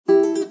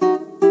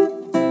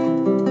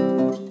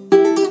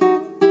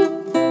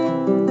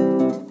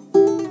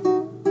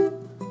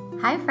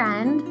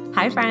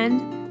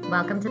friend.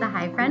 Welcome to the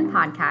Hi Friend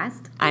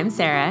podcast. I'm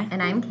Sarah.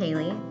 And I'm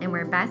Kaylee, and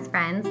we're best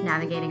friends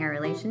navigating our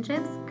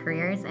relationships,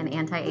 careers, and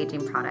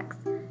anti-aging products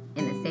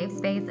in the safe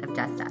space of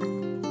just us.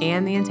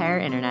 And the entire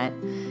internet.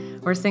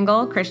 We're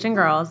single Christian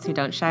girls who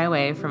don't shy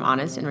away from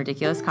honest and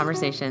ridiculous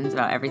conversations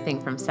about everything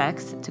from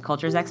sex to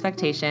culture's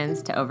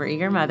expectations to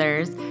overeager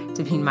mothers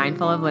to being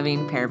mindful of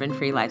living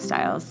paraben-free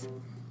lifestyles.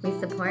 We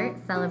support,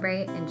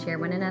 celebrate, and cheer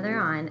one another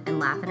on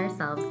and laugh at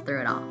ourselves through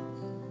it all.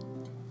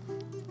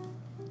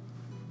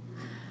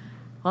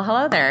 Well,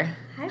 hello there.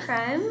 Hi,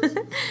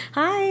 friend.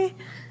 Hi.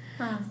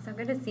 Oh, so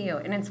good to see you.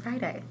 And it's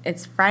Friday.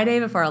 It's Friday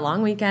before a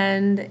long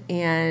weekend,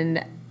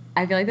 and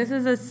I feel like this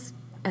is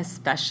a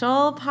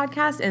special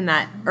podcast in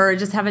that, or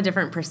just have a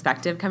different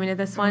perspective coming to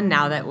this one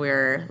now that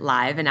we're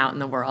live and out in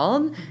the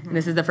world. Mm-hmm. And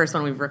this is the first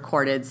one we've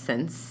recorded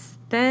since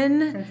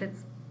then.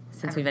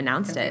 Since we've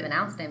announced it. We've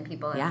announced it and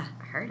people have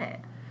heard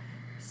it.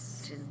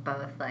 Which is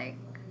both like...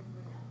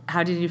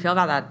 How did you feel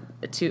about that?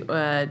 A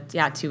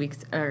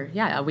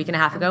week and a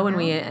half ago when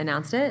we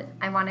announced it?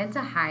 I wanted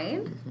to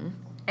hide. Mm-hmm.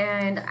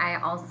 And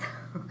I also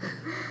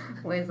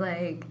was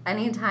like,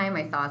 anytime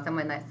I saw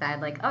someone that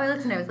said like, oh,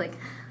 listen, I was like,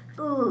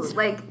 ooh,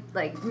 like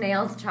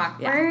nails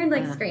chalkboard,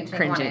 like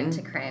screeching, wanted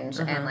to cringe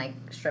and like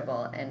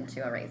shrivel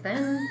into a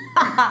raisin.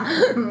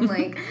 and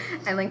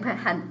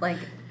had like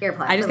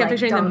earplugs. I just kept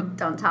picturing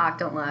don't talk,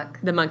 don't look.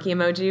 The monkey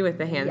emoji with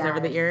the hands over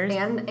the ears.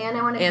 And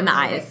I wanted and the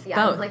eyes. Yeah,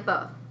 both. It was like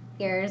both.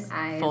 Ears,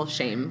 eyes. Full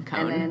shame cone.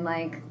 And then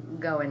like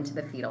go into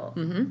the fetal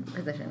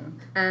position.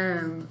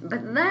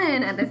 But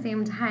then at the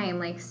same time,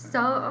 like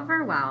so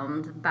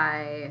overwhelmed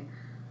by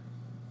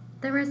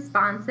the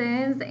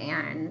responses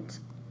and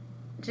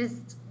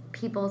just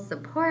people's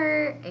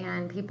support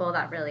and people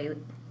that really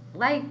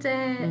liked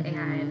it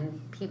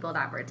and people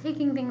that were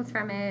taking things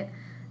from it.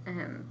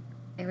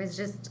 It was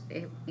just,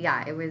 it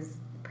was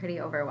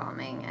pretty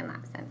overwhelming in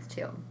that sense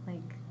too.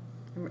 Like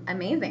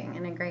amazing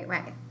in a great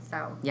way.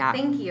 So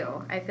thank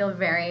you. I feel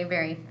very,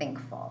 very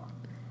thankful.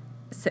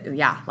 So,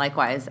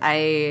 likewise.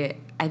 I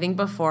think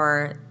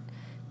before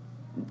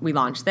we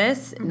launched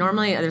this,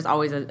 normally there's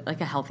always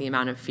a healthy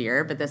amount of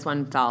fear, but this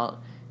one felt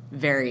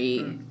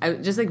very,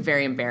 just like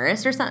very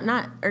embarrassed or something,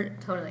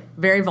 totally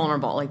very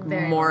vulnerable, like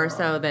very more vulnerable.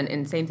 So than,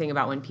 and same thing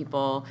about when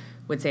people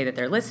would say that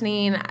they're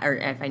listening, or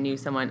if I knew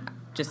someone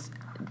just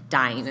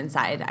dying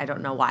inside, I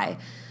don't know why.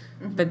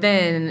 But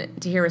then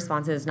to hear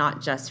responses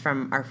not just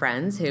from our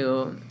friends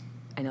who,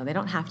 I know they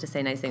don't have to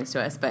say nice things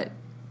to us, but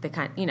they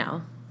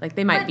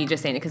they might be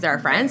just saying it because they're our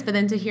friends, but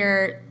then to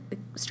hear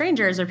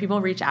strangers or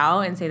people reach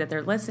out and say that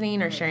they're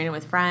listening or sharing it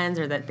with friends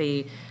or that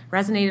they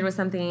resonated with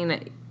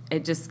something,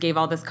 it just gave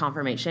all this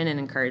confirmation and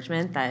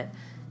encouragement that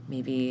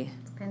maybe,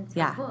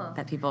 cool.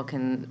 that people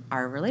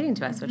are relating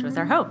to us, which was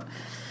our hope.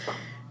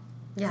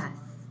 Yes.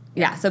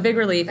 Yeah, so big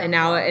relief. And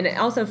now, and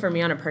also for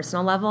me on a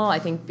personal level, I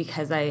think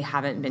because I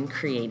haven't been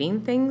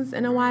creating things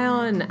in a while,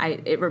 and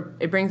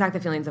it brings back the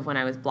feelings of when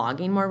I was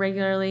blogging more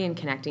regularly and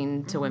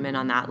connecting to women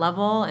on that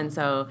level. And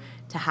so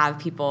to have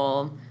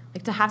people,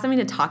 like to have something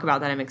to talk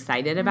about that I'm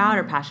excited about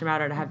or passionate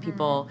about, or to have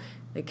people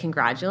like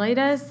congratulate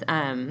us,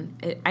 I'm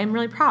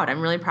really proud. I'm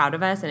really proud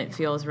of us, and it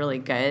feels really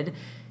good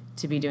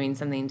to be doing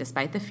something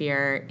despite the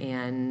fear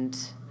and...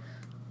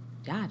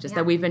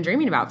 that we've been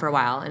dreaming about for a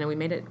while, and we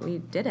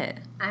did it.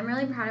 I'm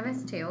really proud of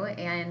us, too,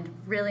 and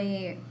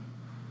really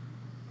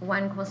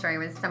one cool story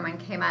was someone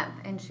came up,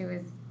 and she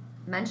was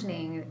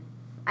mentioning,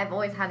 I've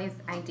always had these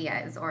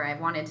ideas, or I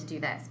wanted to do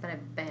this, but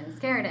I've been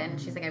scared, and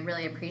she's like, I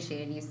really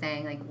appreciated you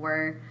saying, like,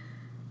 we're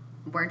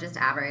just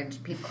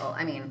average people.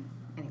 I mean,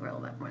 I think we're a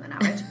little bit more than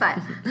average, but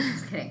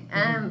just kidding.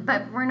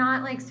 But we're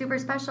not, like, super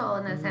special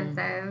in the sense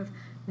of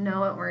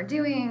know what we're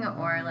doing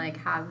or, like,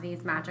 have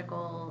these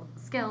magical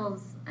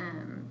skills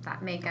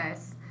that make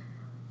us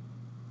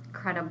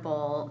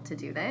credible to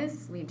do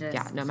this. We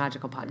just... no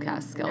magical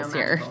podcast skills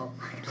here. Magical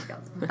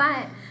skills.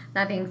 But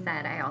that being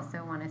said, I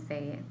also want to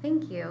say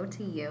thank you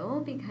to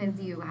you because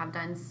you have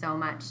done so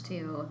much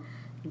to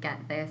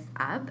get this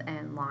up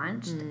and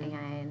launched,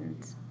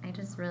 and I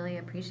just really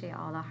appreciate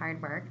all the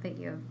hard work that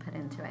you've put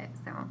into it.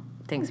 So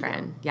thanks,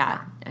 friend.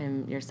 Yeah,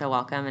 you're so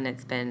welcome, and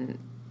it's been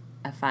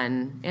a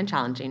fun and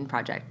challenging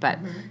project, but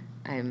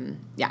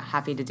I'm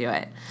happy to do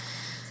it.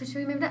 So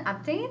should we move to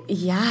updates?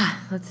 Yeah,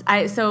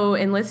 so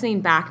in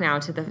listening back now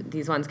to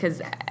these ones,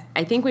 because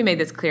I think we made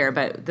this clear,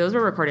 but those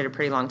were recorded a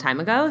pretty long time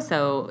ago.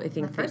 So I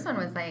think the first one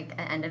was like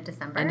end of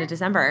December. End of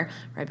December,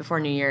 right before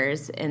New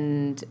Year's,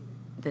 and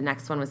the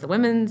next one was the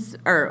women's,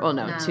 Then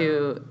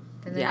the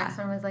next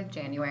one was like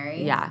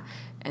January. Yeah,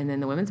 and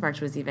then the Women's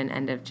March was even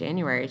end of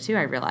January too.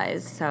 I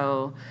realized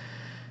so.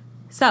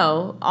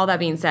 So, all that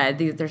being said,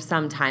 there's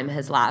some time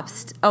has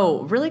lapsed.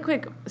 Oh, really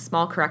quick,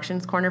 small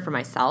corrections corner for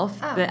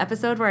myself. The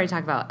episode where I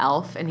talk about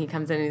Elf, and he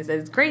comes in and he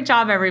says, "Great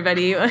job,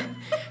 everybody."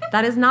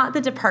 That is not the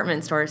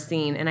department store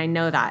scene, and I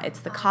know that. It's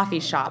the coffee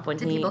shop when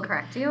Did people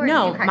correct you? Or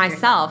no, did you correct myself.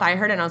 Yourself? I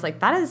heard it, and I was like,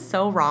 that is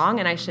so wrong,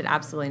 and I should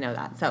absolutely know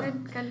that. So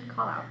Good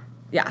call out.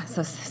 Yeah,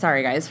 so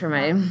sorry, guys, for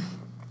my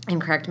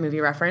incorrect movie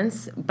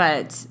reference,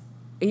 but...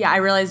 I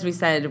realized we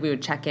said we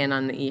would check in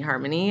on the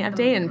eHarmony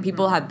update, and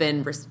people have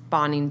been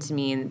responding to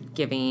me and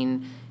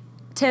giving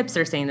tips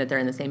or saying that they're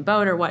in the same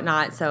boat or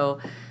whatnot. So,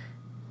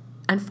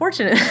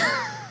 unfortunately,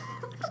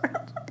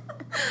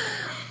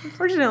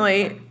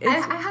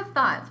 I have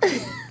thoughts.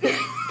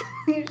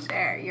 You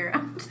share your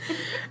own.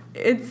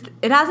 It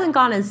hasn't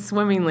gone as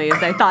swimmingly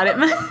as I thought it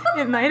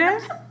might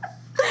have.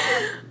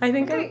 I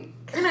think.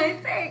 Can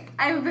I say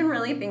I've been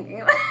really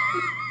thinking about.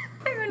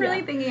 I've been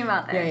really thinking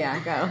about this. Yeah,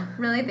 go.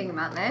 Really thinking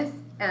about this.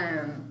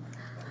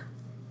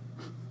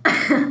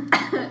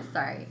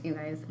 Sorry, you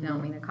guys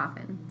don't mean to cough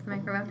into the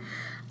microphone.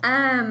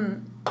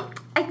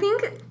 I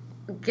think,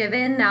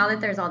 given now that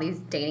there's all these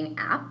dating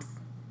apps,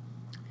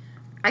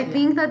 I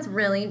think that's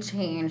really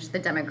changed the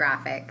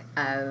demographic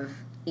of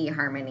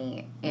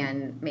eHarmony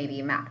and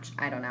maybe Match.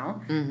 I don't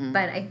know. Mm-hmm.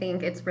 But I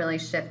think it's really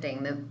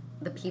shifting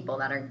the people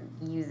that are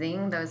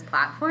using those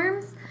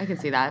platforms. I can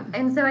see that.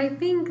 And so I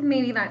think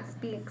maybe that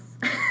speaks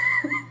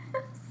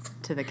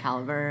to the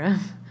caliber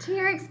to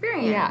your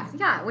experience.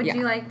 Yeah. Would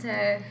you like to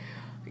share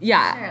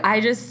that?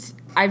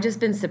 I've just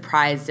been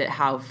surprised at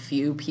how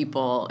few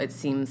people it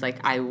seems like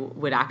I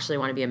would actually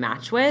want to be a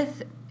match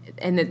with,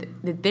 and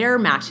that they're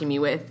matching me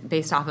with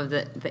based off of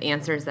the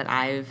answers that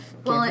I've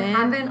given. And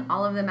haven't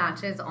all of the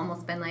matches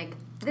almost been like,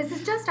 this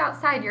is just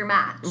outside your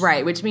match.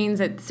 Right, which means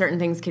that certain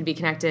things could be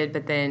connected,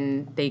 but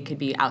then they could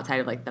be outside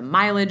of, like, the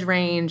mileage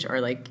range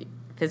or, like,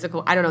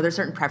 physical. I don't know. There's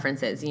certain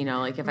preferences, you know,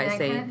 like if I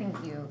say. I kind of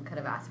think you could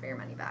have asked for your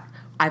money back.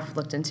 I've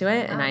looked into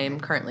it, and I am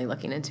currently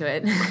looking into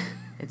it.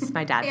 It's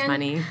my dad's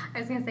money. I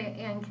was going to say,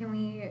 Anne,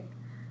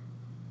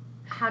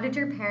 how did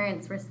your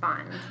parents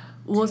respond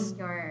to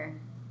your.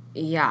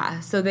 Yeah,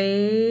 so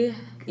they,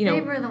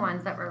 they were the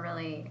ones that were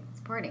really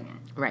supporting it.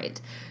 Right.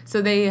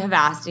 So they have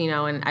asked,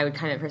 and I would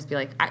kind of first be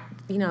like,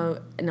 no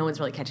one's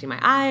really catching my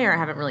eye, or I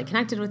haven't really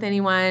connected with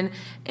anyone.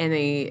 And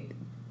I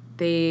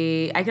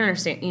can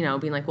understand,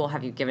 being like, well,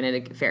 have you given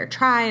it a fair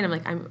try? And I'm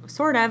like,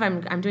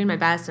 I'm doing my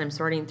best, and I'm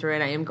sorting through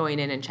it. I am going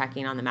in and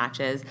checking on the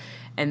matches.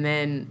 And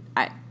then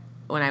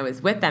when I was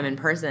with them in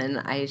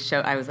person, I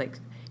was like,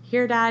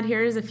 here, Dad,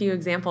 here's a few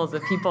examples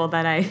of people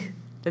that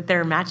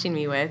they're matching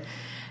me with.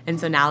 And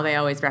so now they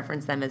always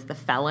reference them as the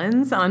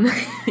felons on.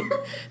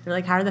 They're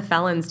like, how are the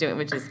felons doing?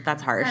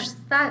 That's harsh.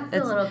 That's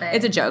a little bit.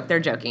 It's a joke. They're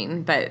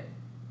joking, but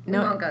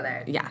no. We won't go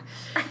there. Yeah.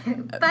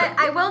 but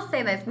I will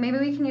say this. Maybe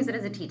we can use it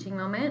as a teaching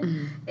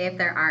moment if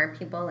there are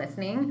people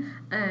listening.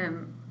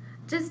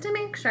 Just to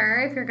make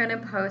sure, if you're going to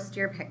post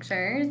your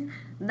pictures,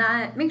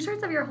 that make sure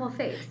it's of your whole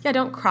face. Yeah,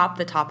 don't crop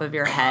the top of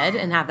your head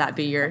and have that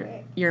be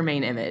your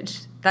main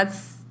image.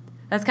 That's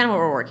kind of what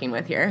we're working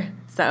with here.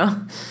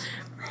 So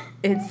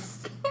it's.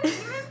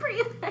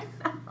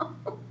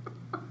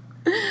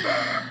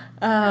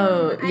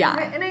 Oh,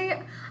 yeah. And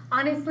I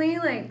honestly,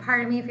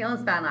 part of me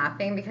feels bad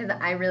laughing because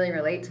I really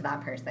relate to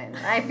that person.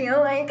 I feel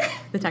like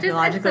the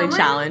technologically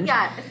challenged.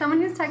 Yeah, someone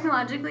who's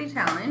technologically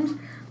challenged,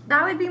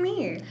 that would be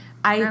me.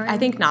 I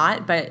think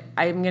not, but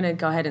I'm going to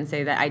go ahead and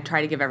say that I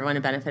try to give everyone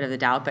a benefit of the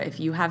doubt, but if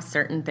you have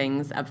certain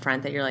things up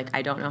front that you're like,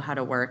 I don't know how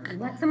to work.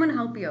 Let someone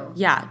help you.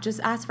 Yeah, just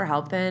ask for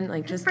help then.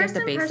 Just get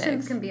the basics. First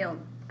impressions can be a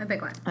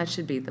big one. That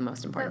should be the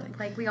most important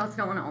thing. We also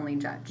don't want to only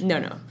judge.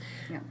 No.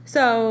 Yeah.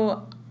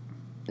 So,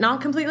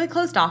 not completely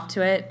closed off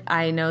to it.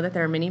 I know that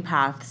there are many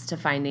paths to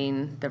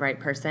finding the right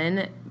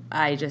person.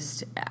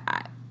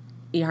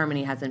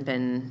 eHarmony hasn't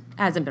been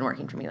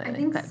working for me lately. I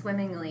think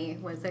swimmingly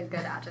was a good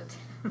adjective.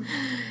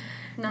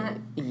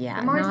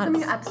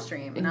 Swimming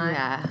upstream, not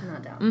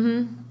down.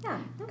 Mm-hmm. Yeah,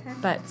 okay.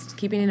 But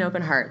keeping an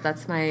open heart,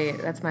 that's my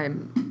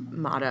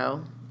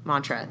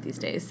mantra these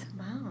days.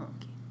 Wow.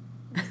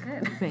 That's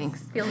good.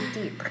 Thanks. Feels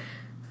deep.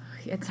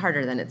 It's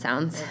harder than it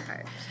sounds. It's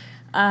hard.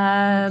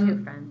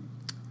 Too friend.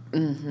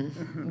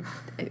 Mm-hmm.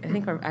 I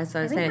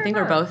think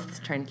we're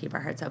both trying to keep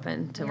our hearts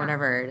open to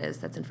whatever it is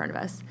that's in front of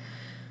us.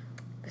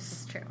 This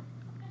is true.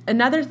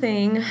 Another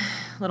thing,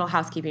 little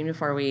housekeeping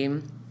before we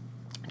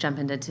jump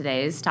into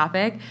today's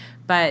topic,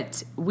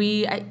 but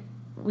we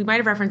might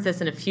have referenced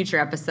this in a future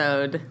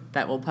episode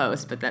that we'll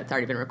post, but that's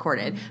already been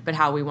recorded, but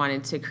how we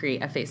wanted to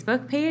create a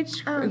Facebook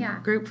page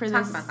group for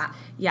Talk this. About that.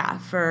 Yeah,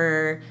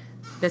 for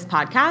this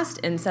podcast.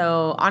 And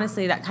so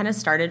honestly, that kind of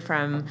started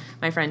from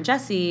my friend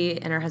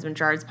Jessie and her husband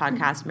Gerard's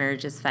podcast,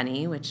 Marriage is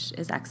Funny, which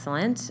is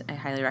excellent. I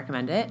highly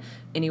recommend it.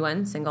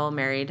 Anyone, single,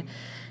 married,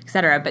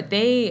 etc. But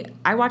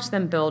I watched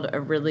them build a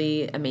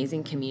really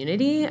amazing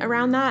community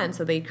around that. And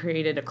so they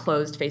created a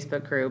closed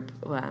Facebook group,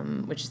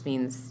 which just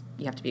means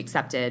you have to be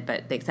accepted,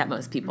 but they accept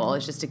most people. Mm-hmm.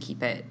 It's just to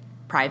keep it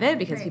private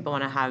because people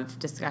want to have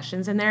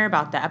discussions in there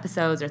about the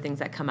episodes or things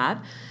that come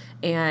up.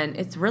 And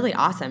it's really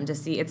awesome to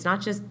see. It's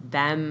not just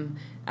them,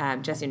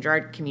 Jessie and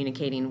Gerard,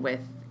 communicating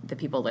with the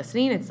people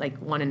listening. It's like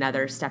one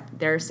another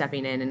they're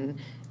stepping in and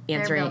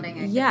answering. They're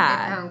building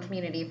its own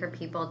community for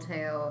people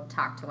to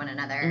talk to one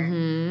another.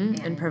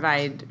 Mm-hmm. And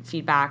provide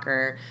feedback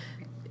or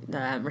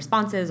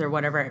responses or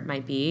whatever it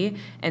might be.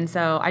 And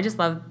so I just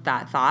love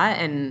that thought.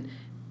 And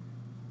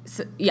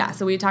So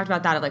we talked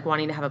about that of like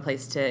wanting to have a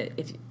place to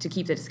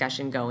keep the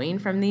discussion going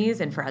from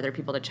these and for other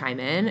people to chime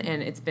in.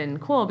 And it's been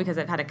cool because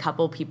I've had a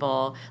couple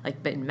people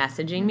like been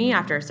messaging me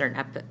after a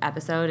certain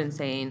episode and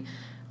saying,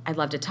 I'd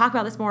love to talk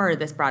about this more, or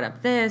this brought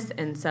up this.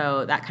 And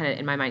so that kind of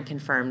in my mind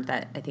confirmed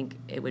that I think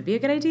it would be a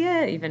good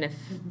idea, even if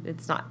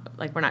it's not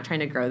like we're not trying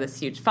to grow this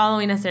huge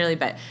following necessarily,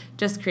 but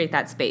just create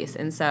that space.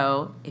 And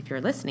so if you're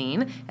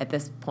listening at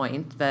this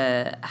point,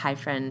 the Hi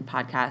Friend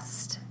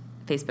Podcast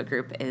Facebook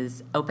group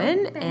is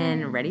open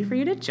and ready for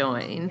you to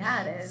join.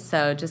 Yeah, it is.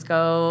 So just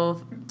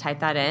go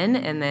type that in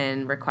and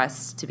then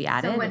request to be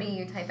added. So what do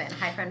you type in?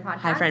 Hi Friend Podcast?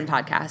 Hi Friend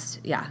Podcast,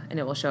 yeah. And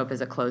it will show up as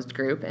a closed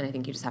group, and I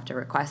think you just have to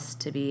request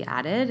to be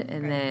added,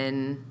 and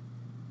then,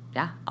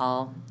 yeah,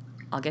 I'll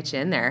get you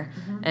in there.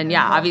 Mm-hmm. And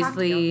yeah,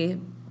 obviously,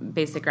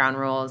 basic ground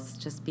rules,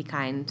 just be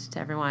kind to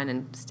everyone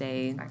and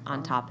stay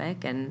on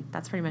topic, and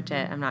that's pretty much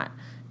it. I'm not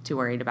too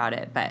worried about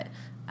it, but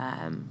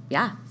we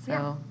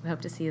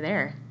hope to see you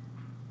there.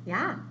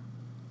 Yeah.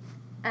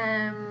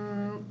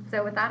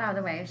 So with that out of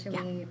the way, should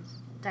we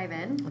dive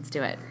in? Let's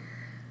do it.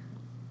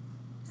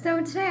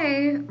 So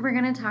today we're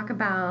going to talk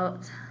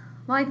about,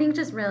 well, I think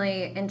just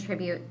really in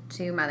tribute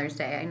to Mother's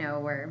Day. I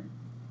know we're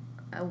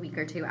a week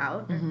or two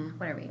out. Mm-hmm.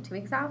 What are we, 2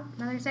 weeks out,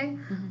 Mother's Day?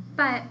 Mm-hmm.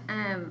 But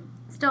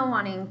still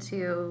wanting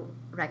to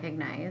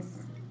recognize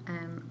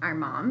our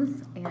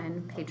moms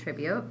and pay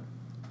tribute.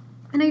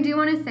 And I do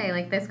want to say,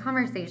 like, this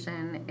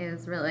conversation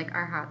is really, like,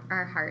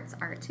 our hearts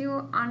are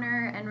to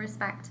honor and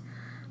respect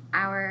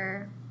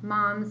our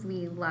moms.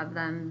 We love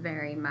them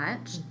very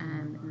much.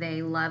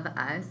 They love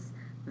us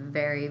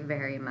very,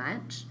 very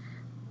much.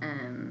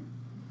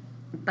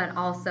 But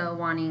also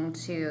wanting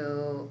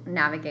to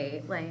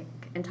navigate, like,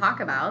 and talk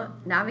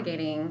about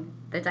navigating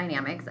the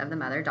dynamics of the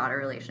mother-daughter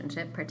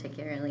relationship,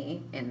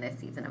 particularly in this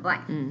season of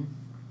life.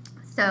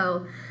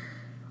 So,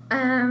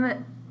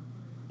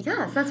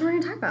 yeah, so that's what we're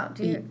going to talk about.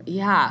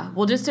 Yeah.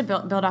 Well, just to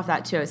build off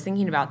that, too, I was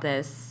thinking about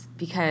this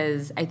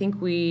because I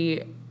think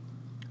we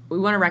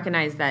want to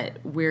recognize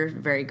that we're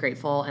very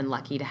grateful and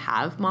lucky to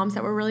have moms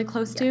that we're really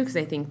close to, because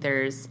I think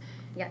there's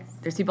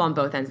people on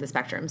both ends of the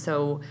spectrum.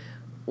 So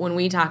when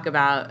we talk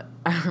about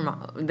our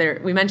mom,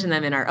 we mention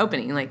them in our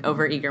opening, like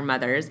overeager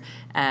mothers.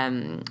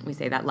 We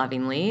say that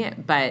lovingly,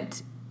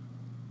 but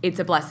it's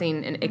a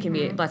blessing, and it can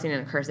be a blessing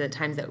and a curse at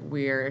times that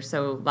we're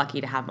so lucky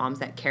to have moms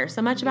that care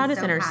so much about us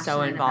and are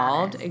so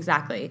involved.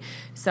 Exactly.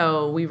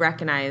 So we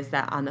recognize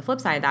that on the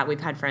flip side of that, we've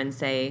had friends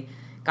say,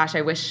 gosh,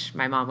 I wish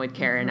my mom would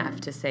care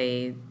enough to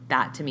say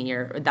that to me,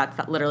 or that's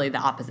literally the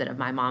opposite of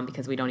my mom,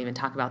 because we don't even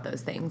talk about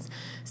those things.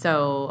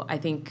 So I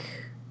think,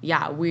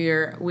 we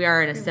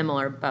are in a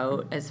similar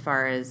boat as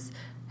far as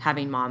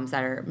having moms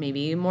that are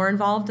maybe more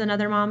involved than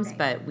other moms,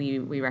 but we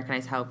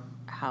recognize how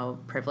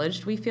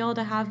privileged we feel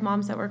to have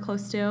moms that we're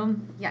close to.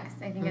 Yes,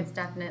 I think it's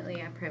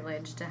definitely a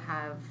privilege to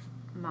have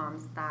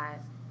moms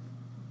that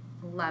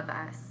love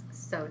us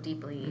so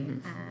deeply,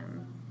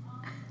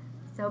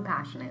 so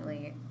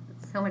passionately,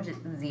 so much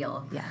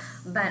zeal.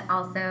 Yes. But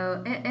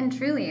also, and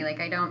truly,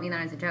 like, I don't mean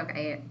that as a joke.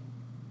 I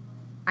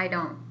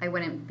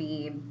wouldn't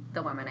be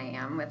the woman I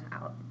am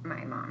without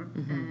my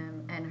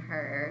mom. And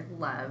her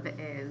love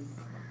is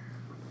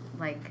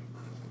like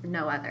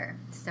no other.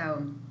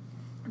 So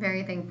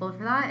very thankful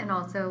for that, and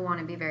also want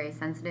to be very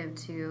sensitive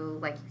to,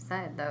 like you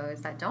said,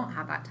 those that don't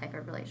have that type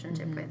of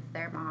relationship with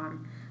their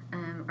mom,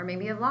 or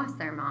maybe have lost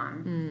their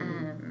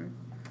mom.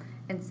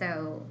 And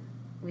so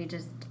we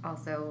just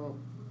also,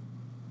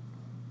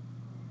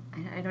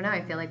 I don't know,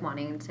 I feel like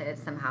wanting to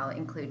somehow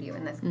include you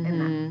in this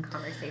in that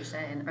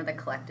conversation, or the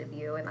collective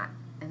you in that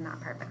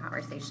part of the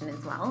conversation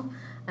as well.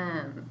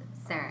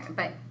 Sarah,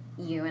 but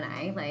you and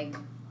I, like,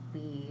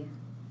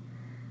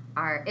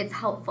 it's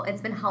helpful.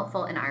 It's been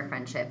helpful in our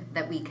friendship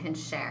that we can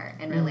share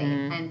and relate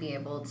and be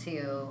able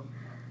to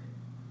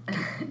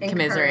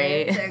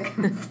commiserate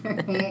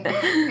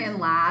and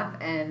laugh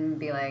and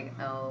be like,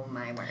 oh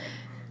my word.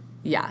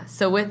 Yeah.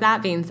 So with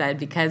that being said,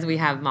 because we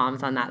have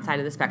moms on that side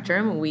of the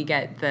spectrum, we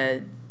get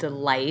the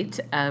delight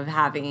of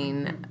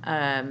having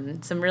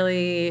some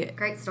really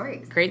great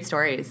stories.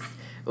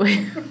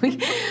 We're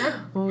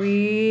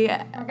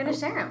gonna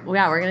share them.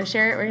 Yeah, we're gonna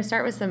share it. We're gonna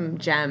start with some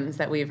gems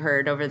that we've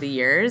heard over the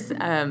years.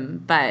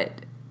 But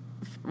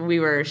we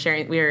were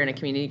in a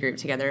community group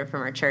together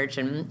from our church,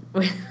 and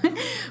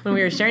when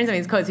we were sharing some of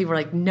these quotes, people were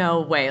like,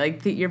 "No way!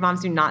 Like, your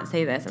moms do not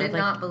say this." And Did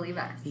not believe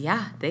us.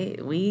 Yeah,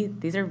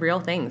 these are real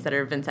things that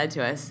have been said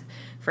to us.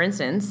 For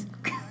instance,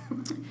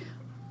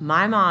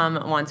 my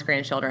mom wants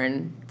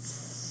grandchildren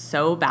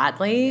so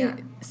badly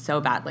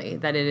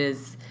that it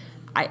is.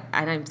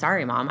 I'm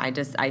sorry, Mom. I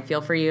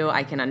feel for you.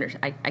 I can't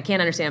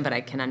understand, but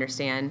I can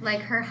understand.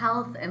 Like, her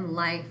health and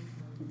life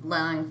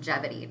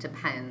longevity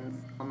depends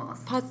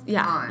almost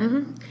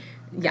on.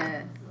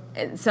 Yeah.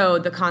 So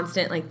the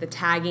constant, like, the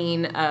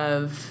tagging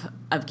of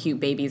cute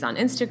babies on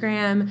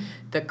Instagram,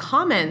 the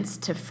comments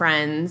to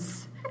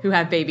friends who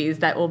have babies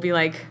that will be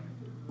like,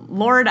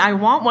 Lord, I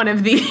want one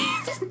of these.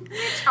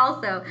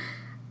 Also,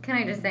 can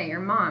I just say, your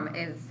mom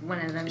is one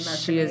of the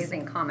most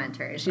amazing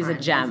commenters. She's on a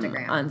gem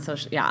Instagram. on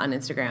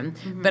Instagram.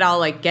 Mm-hmm. But I'll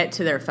like get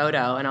to their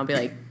photo and I'll be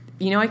like,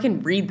 I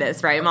can read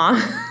this, right,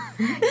 Mom?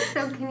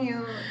 So can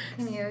you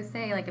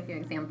say like a few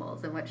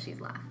examples of what she's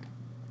left?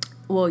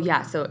 Well,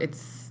 yeah. So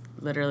it's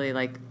literally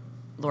like,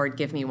 Lord,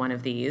 give me one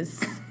of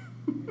these.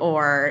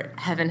 Or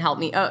heaven help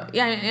me. Oh,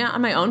 yeah,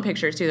 on my own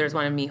pictures, too, there's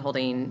one of me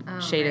holding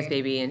Shada's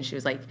baby, and she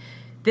was like,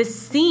 this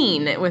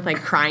scene with,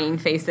 like, crying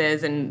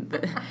faces, and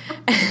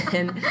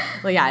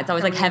well, yeah, it's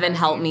always, like, heaven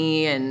help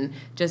me, and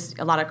just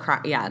a lot of,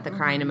 the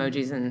crying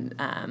emojis and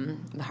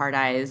the heart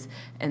eyes.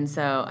 And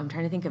so I'm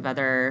trying to think of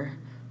other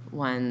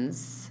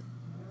ones.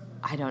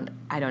 I don't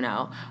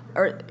know.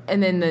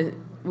 And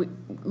then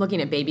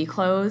looking at baby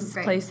clothes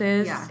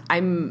places,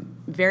 I'm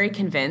very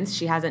convinced,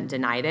 she hasn't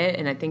denied it,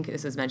 and I think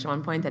this was mentioned at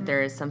one point, that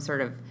there is some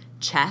sort of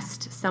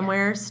chest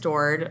somewhere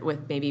stored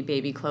with maybe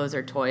baby clothes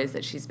or toys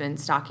that she's been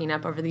stocking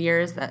up over the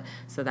years,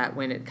 so that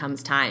when it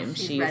comes time,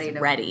 she's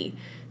ready.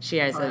 She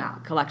has a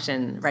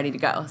collection ready to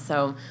go.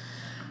 So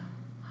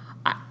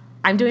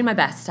I'm doing my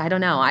best. I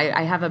don't know.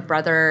 I have a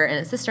brother and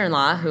a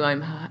sister-in-law who they're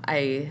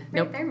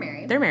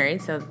married. They're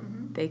married, so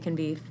they can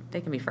be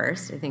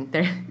first. I think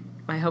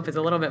my hope is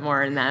a little bit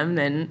more in them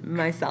than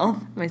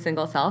myself, my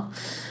single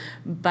self.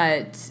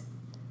 But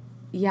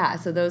yeah,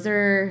 so those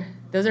are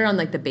on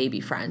like the baby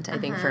front, I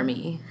think, for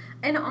me.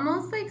 And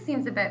almost like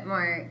seems a bit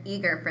more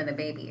eager for the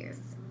babies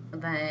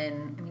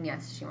than, I mean,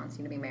 yes, she wants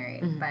you to be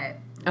married, but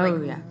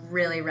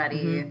really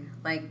ready,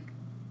 like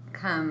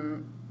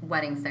come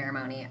wedding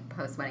ceremony,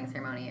 post-wedding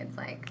ceremony, it's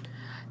like.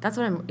 That's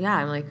what I'm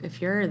like,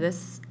 if you're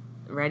this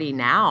ready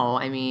now,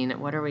 I mean,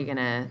 what are we going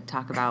to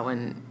talk about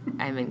when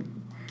I'm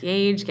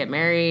engaged, get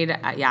married?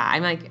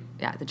 I'm like,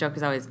 the joke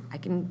is always, I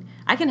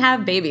can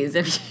have babies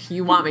if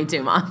you want me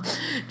to, Mom.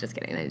 Just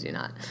kidding, I do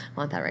not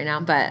want that right now.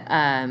 But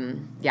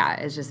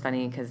it's just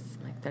funny because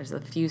like there's a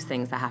few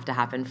things that have to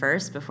happen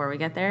first before we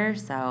get there.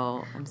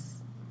 So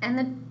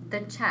and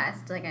the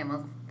chest, like I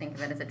almost think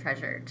of it as a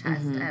treasure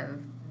chest of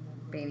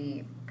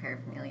baby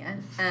paraphernalia.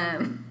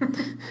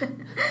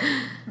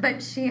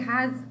 But she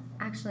has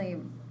actually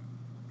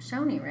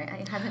shown you,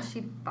 right? Hasn't she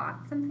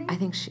bought something? I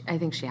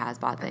think she has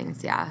bought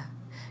things. Yeah,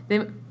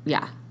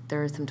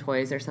 there are some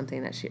toys or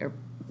something that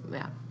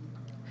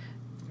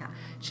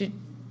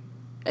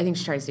I think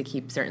she tries to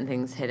keep certain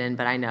things hidden,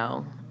 but I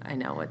know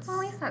what's.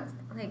 Well, at least that's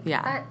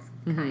that's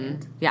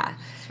kind. Yeah,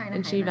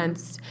 and she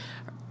vents.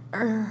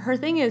 Her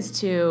thing is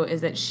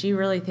that she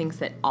really thinks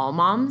that all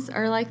moms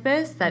are like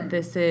this. That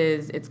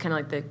it's kind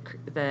of like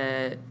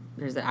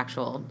there's an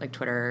actual like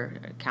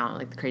Twitter account,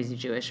 like the crazy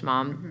Jewish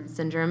mom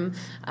syndrome.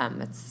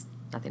 That's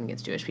nothing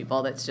against Jewish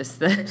people. That's just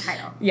the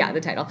title. Yeah,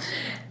 the title.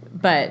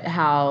 But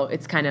how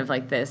it's kind of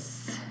like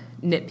this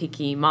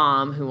nitpicky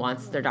mom who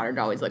wants their daughter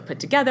to always look put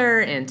together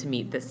and to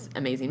meet this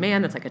amazing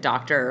man that's like a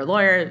doctor or a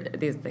lawyer.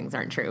 These things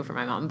aren't true for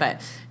my mom,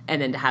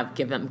 and then to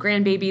give them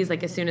grandbabies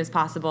like as soon as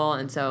possible.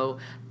 And so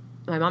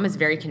my mom is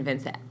very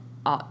convinced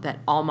that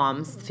all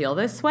moms feel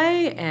this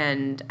way,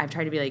 and I've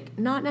tried to be like,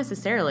 not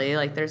necessarily.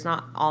 Like, there's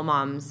not all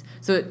moms,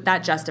 so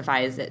that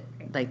justifies it,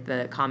 like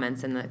the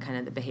comments and the kind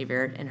of the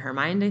behavior in her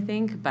mind, I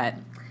think.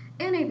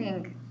 And I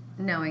think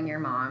knowing your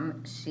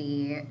mom,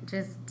 she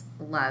just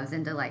loves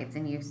and delights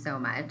in you so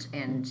much,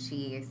 and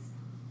she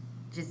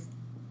just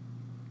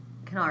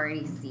can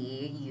already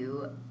see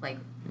you like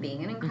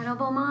being an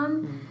incredible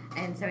mom,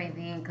 and so I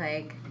think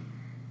like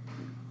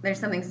there's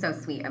something so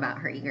sweet about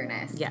her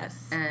eagerness.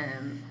 Yes.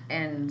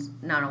 And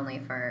not only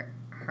for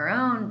her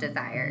own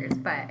desires,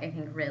 but I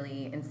think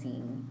really in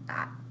seeing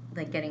that,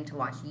 like getting to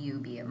watch you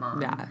be a mom.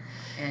 Yeah.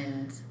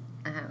 And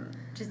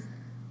just,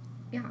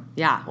 yeah.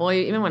 Yeah. Well,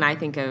 even when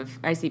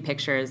I see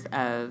pictures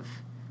of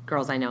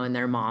girls I know and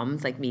their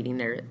moms, like meeting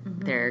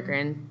their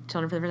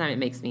grandchildren for the first time, it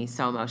makes me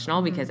so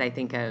emotional because I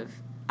think of,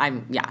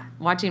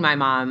 watching my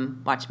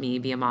mom watch me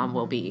be a mom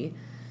will be.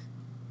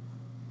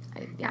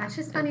 It's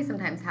just funny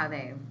sometimes how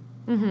they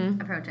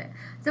approach it.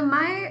 So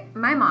my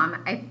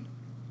mom,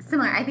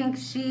 similar. I think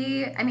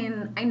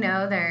I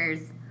know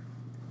there's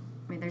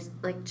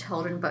like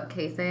children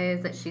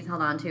bookcases that she's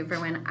held on to for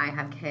when I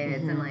have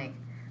kids and like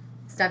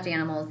stuffed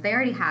animals. They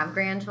already have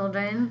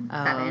grandchildren,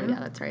 7. Yeah,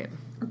 that's right.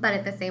 But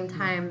at the same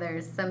time,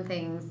 there's some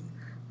things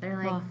that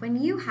are like,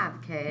 when you have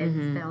kids,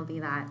 there'll be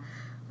that.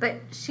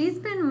 But she's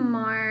been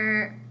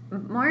more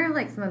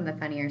like some of the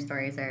funnier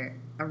stories are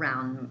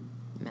around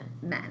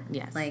men.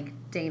 Yes. Like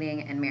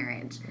dating and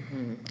marriage.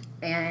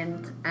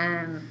 And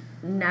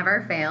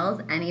never fails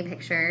any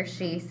picture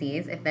she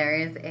sees if there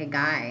is a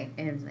guy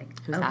and it's like,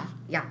 who's that?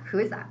 Yeah, who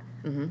is that?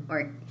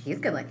 Or he's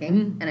good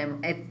looking.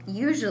 And it's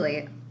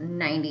usually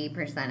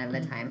 90% of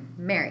the time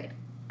married.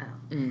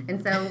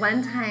 And so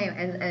one time,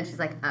 and she's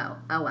like, oh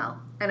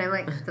well. And I'm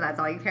like, so that's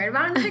all you cared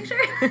about in the picture?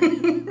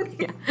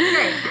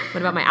 Right.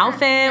 What about my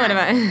outfit? What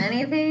about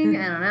anything?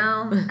 I don't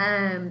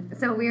know.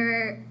 So we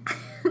were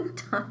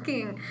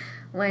talking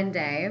one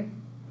day,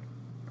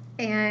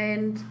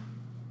 and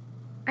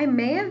I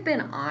may have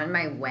been on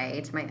my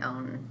way to my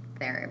own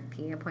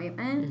therapy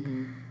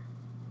appointment,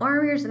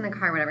 or we were just in the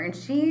car, whatever, and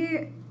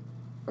she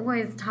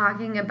was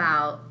talking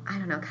about, I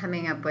don't know,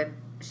 coming up with,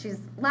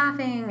 she's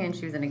laughing and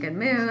she was in a good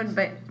mood,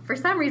 but for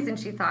some reason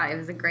she thought it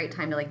was a great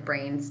time to, like,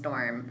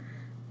 brainstorm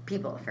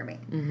people for me.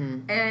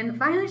 Mm-hmm. And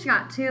finally she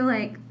got to,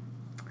 like,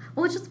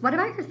 well, just, what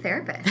about your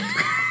therapist?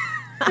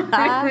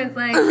 I was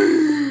like,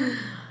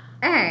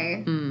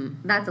 A,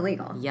 that's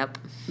illegal. Yep.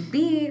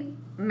 B,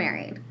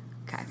 married.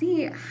 Okay.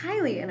 C,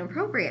 highly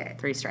inappropriate.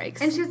 3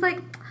 strikes. And she was like,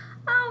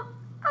 oh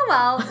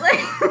well.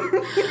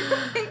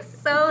 Like,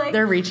 so, like,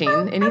 they're reaching.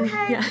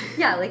 Okay.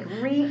 Yeah, like,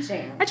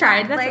 reaching. I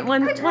tried. That's like,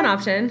 one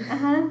option.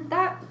 Uh-huh.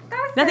 That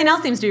was Nothing good.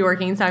 else seems to be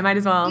working, so I might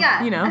as well,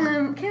 Yeah. you know.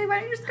 Kaylee, why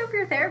don't you just go for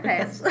your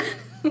therapist?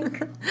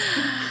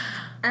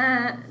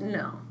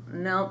 No.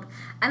 Nope.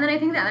 And then I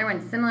think the other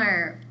one,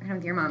 similar kind of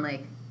with your mom,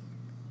 like,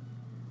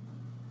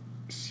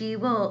 she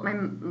will,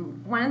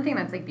 one thing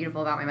that's, like,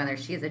 beautiful about my mother,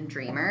 she is a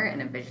dreamer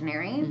and a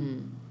visionary.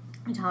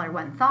 Mm-hmm. I tell her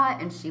one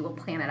thought, and she will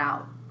plan it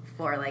out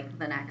for, like,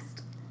 the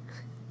next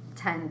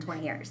 10,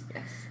 20 years.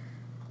 Yes.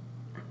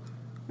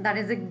 That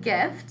is a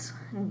gift,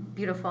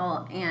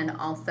 beautiful, and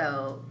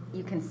also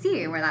you can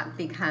see where that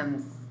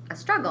becomes a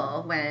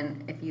struggle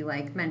when, if you,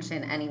 like,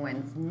 mention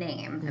anyone's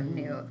name of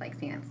new, like,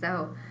 seeing it.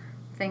 So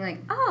saying, like,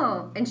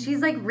 oh, and she's,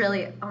 like,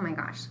 really, oh my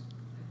gosh,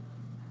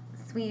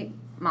 sweet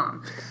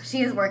mom.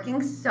 She is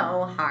working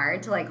so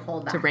hard to, like,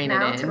 hold back To rein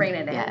now, it in. to rein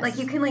it in. Yes. Like,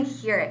 you can, like,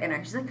 hear it in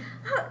her. She's like,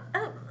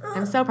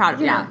 I'm so proud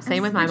of you you. know, Yeah,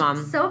 same with my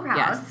mom. So proud.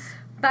 Yes.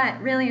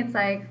 But really, it's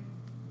like,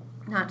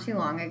 not too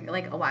long,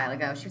 like a while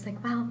ago, she was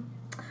like, well,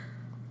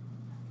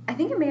 I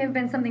think it may have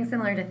been something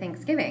similar to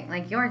Thanksgiving,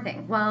 like your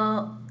thing.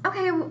 Well,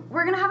 okay,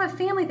 we're going to have a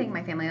family thing.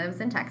 My family lives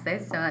in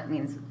Texas, so that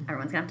means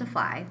everyone's going to have to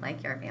fly,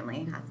 like your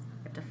family have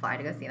to fly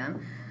to go see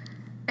them.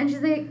 And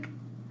she's like,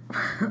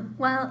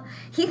 well,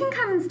 he can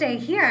come and stay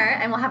here,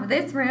 and we'll have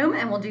this room,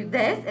 and we'll do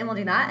this, and we'll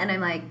do that. And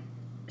I'm like,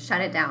 shut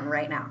it down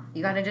right now.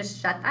 You got to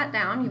just shut that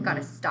down. You've got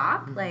to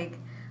stop. Like,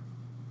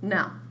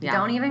 no,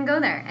 don't even go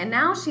there. And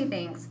now she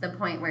thinks the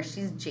point where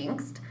she's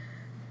jinxed,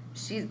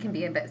 she can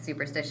be a bit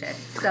superstitious.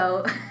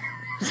 So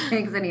she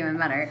makes it even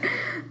better.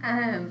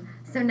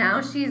 So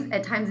now she's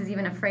at times is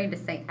even afraid to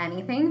say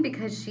anything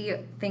because she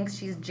thinks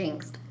she's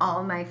jinxed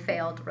all my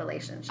failed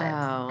relationships.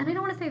 Oh. And I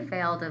don't want to say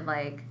failed of,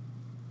 like,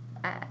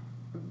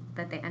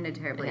 that they ended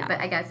terribly,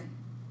 but I guess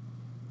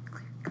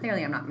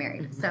clearly I'm not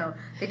married, so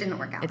they didn't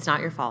work out. It's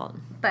not your fault.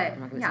 But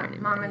yeah,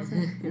 Mom, it's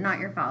not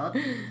your fault.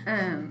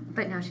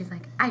 But now she's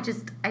like,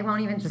 I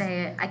won't even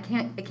say it. It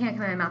can't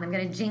come out of my mouth. I'm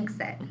gonna jinx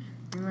it.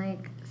 I'm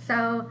like,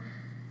 so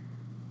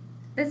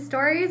the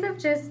stories have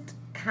just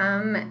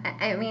come.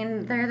 I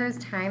mean, there are those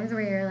times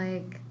where you're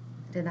like,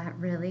 did that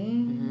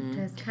really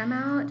just come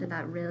out? Did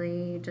that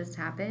really just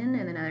happen?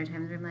 And then other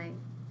times where I'm like,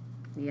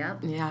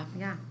 yep.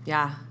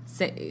 Yeah.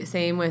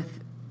 Same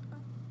with,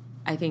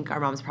 I think our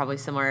mom's probably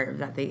similar,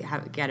 that they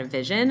get a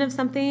vision of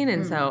something.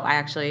 And so I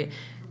actually,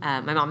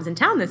 my mom's in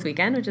town this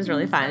weekend, which is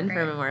really fun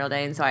for Memorial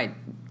Day. And so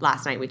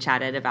last night we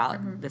chatted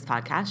about this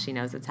podcast. She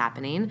knows it's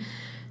happening.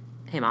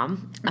 Hey,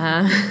 Mom.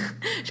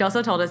 She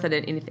also told us that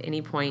at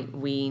any point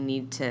we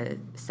need to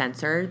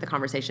censor the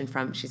conversation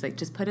she's like,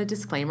 just put a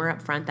disclaimer up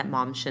front that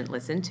Mom shouldn't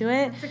listen to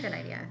it. That's a good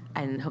idea.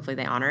 And hopefully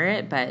they honor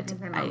it. But I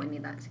think my mom would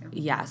need that too.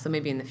 Yeah, so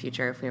maybe in the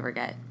future if we ever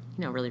get,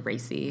 really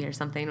racy or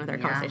something with our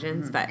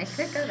conversations. But I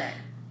could go there.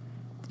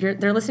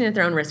 They're listening at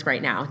their own risk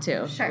right now,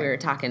 too. Sure. We were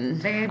talking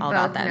they all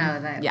both about them.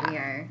 know that we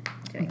are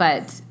doing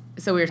this.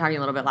 So we were talking a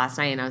little bit last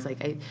night, and I was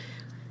like,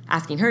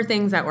 asking her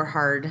things that were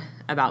hard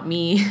about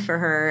me for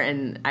her,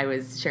 and I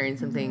was sharing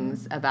some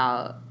things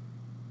about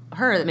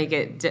her that make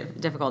it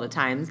difficult at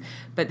times.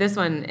 But this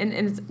one, and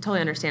it's totally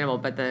understandable,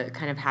 but the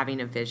kind of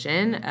having a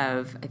vision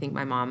of, I think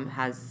my mom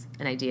has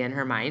an idea in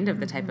her mind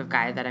of the type of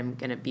guy that I'm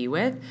going to be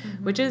with,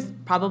 which is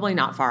probably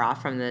not far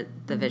off from the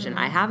vision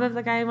I have of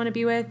the guy I want to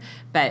be with.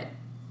 But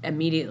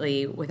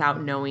immediately,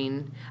 without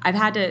knowing, I've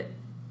had to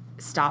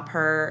stop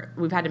her.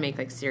 We've had to make,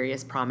 like,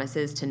 serious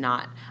promises to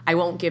not, I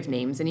won't give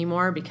names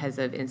anymore because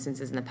of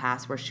instances in the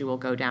past where she will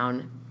go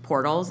down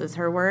portals, is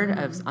her word,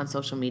 on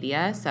social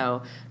media.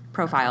 So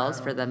profiles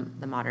for the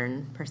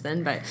modern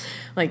person, but,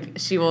 like,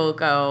 she will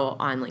go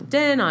on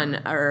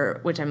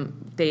LinkedIn which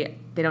they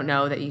don't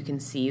know that you can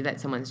see that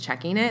someone's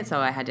checking it.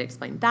 So I had to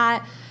explain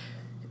that.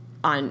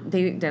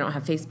 They don't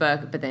have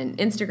Facebook, but then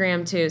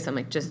Instagram too. So I'm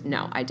like, just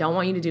no, I don't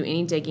want you to do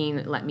any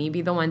digging. Let me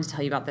be the one to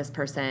tell you about this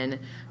person.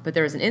 But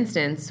there was an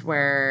instance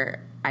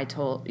where I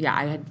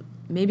had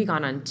maybe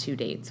gone on 2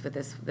 dates with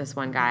this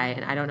one guy,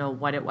 and I don't know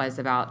what it was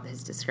about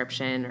his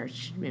description, or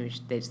maybe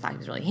they just thought he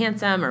was really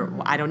handsome,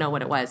 or I don't know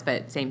what it was,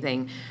 but same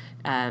thing.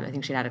 I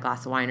think she'd had a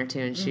glass of wine or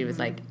two, and she was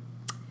like,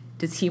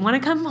 does he want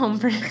to come home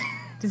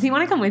does he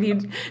want to come with you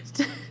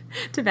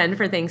to Bend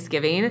for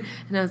Thanksgiving?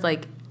 And I was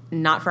like,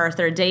 not for our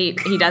 3rd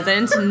date. He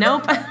doesn't.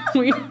 Nope.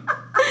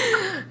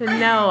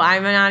 No,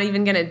 I'm not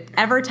even going to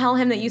ever tell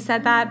him that you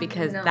said that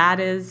because that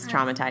is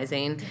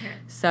traumatizing.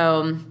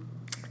 So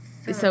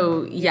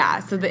yeah.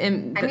 So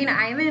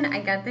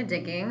I get the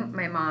digging.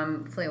 My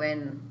mom flew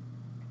in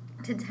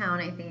to town,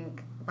 I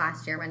think,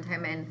 last year one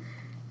time, and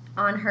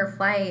on her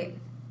flight,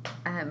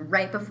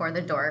 right before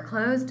the door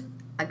closed,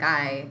 a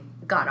guy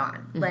got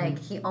on. Like,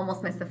 he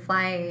almost missed the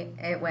flight.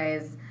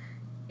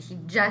 He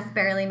just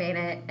barely made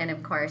it. And,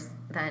 of course,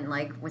 then,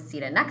 like, was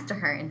seated next to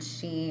her. And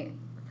she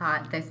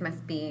thought this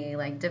must be,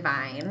 like,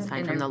 divine.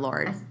 Sign from the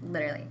Lord.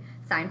 Literally.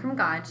 Sign from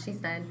God. She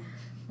said,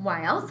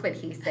 why else would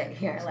he sit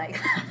here like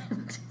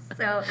that?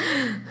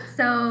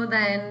 So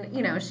then,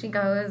 you know, she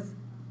goes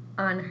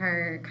on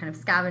her kind of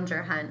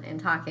scavenger hunt and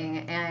talking,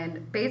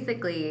 and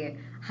basically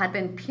had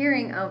been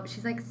peering out.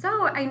 She's like,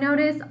 so I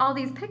noticed all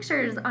these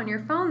pictures on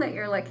your phone that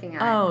you're looking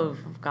at. Oh,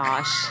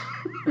 gosh.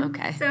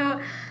 Okay. So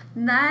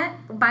that,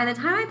 by the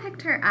time I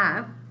picked her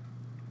up,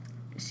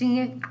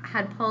 she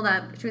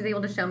was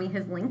able to show me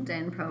his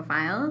LinkedIn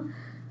profile,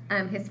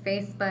 his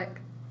Facebook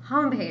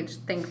homepage.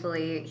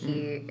 Thankfully,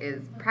 he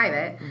is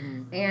private,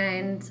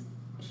 and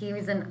he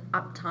was an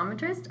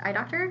optometrist, eye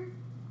doctor,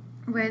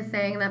 was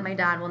saying that my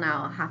dad will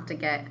now have to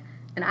get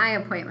an eye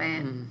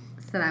appointment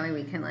so that way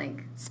we can,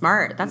 like...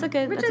 Smart. That's a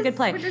good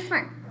play. Which is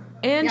smart.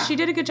 And she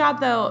did a good job,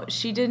 though.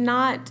 She did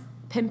not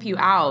pimp you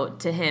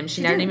out to him.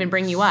 She didn't even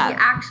bring you up. She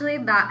actually,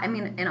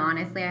 and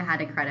honestly, I had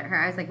to credit her.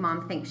 I was like,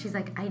 Mom, thanks. She's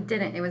like, I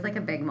didn't. It was like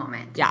a big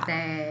moment to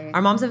say.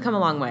 Our moms have come a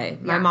long way.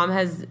 My mom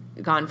has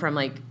gone from,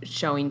 like,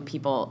 showing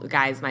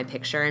guys my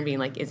picture and being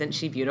like, isn't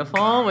she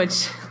beautiful?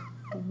 Which,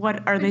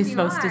 what are they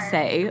supposed to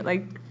say?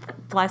 Like,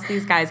 bless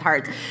these guys'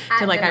 hearts.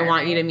 To, like, I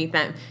want you to meet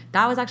them.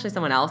 That was actually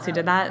someone else who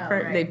did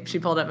that. She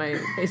pulled up my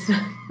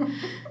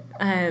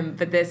Facebook.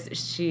 But this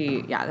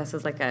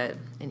was like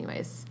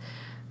anyways.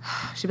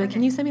 She'd be like,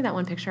 can you send me that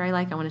one picture I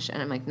like? I want to show.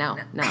 And I'm like, no.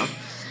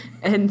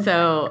 And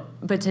so,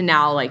 but to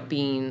now, like,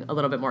 being a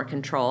little bit more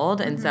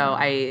controlled. And so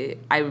I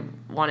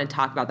want to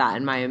talk about that.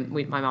 And my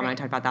mom and I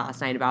talked about that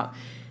last night, about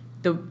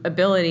the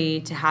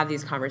ability to have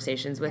these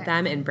conversations with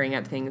them and bring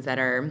up things that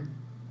are,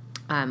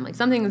 like,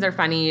 some things are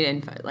funny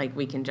and, like,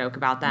 we can joke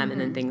about them. And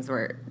then things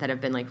that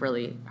have been, like,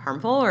 really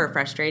harmful or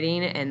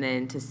frustrating. And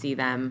then to see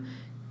them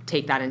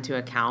take that into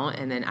account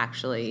and then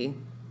actually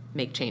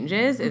make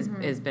changes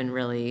has been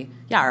really,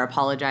 or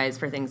apologize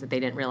for things that they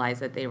didn't realize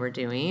that they were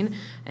doing.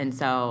 And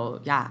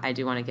so, I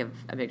do want to give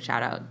a big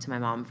shout out to my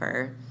mom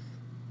for,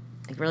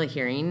 like, really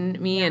hearing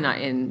me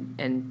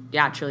and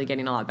truly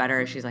getting a lot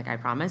better. She's like, I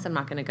promise I'm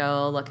not going to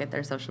go look at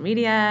their social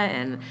media.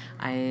 And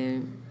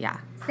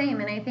Same.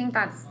 And I think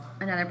that's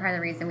another part of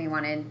the reason we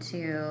wanted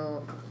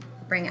to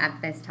bring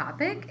up this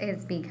topic,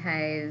 is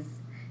because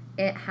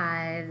it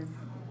has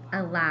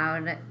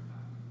allowed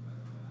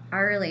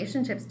our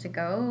relationships to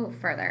go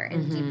further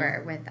and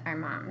deeper with our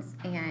moms,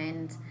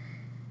 and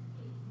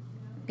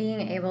being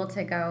able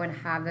to go and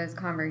have those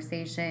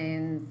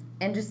conversations,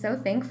 and just so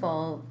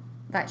thankful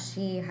that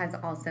she has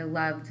also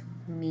loved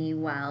me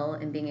well,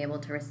 and being able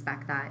to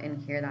respect that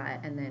and hear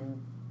that and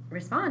then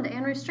respond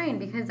and restrain,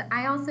 because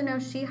I also know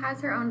she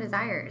has her own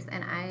desires,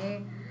 and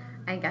I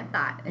get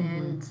that.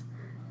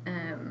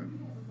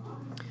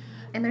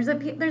 And there's a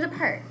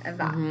part of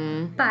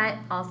that, but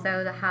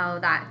also how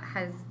that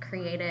has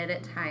created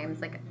at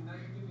times, like,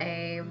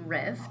 a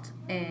rift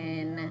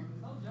in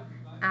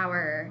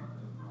our,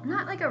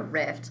 not like a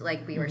rift,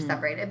 like we were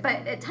separated,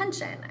 but a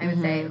tension, I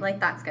would say, like,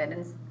 that's good.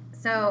 And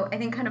so I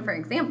think, kind of, for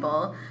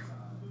example,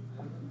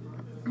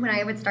 when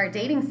I would start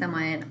dating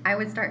someone, I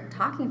would start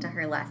talking to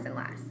her less and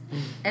less,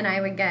 and I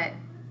would get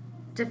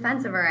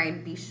defensive, or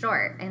I'd be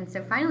short. And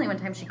so finally one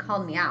time she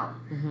called me out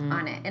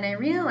on it, and I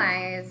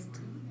realized,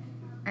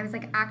 I was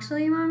like,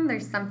 actually, Mom,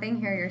 there's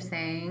something here you're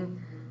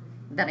saying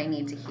that I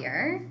need to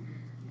hear.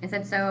 I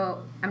said,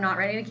 so I'm not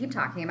ready to keep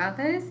talking about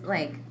this,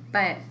 like,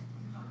 but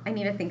I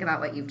need to think about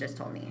what you've just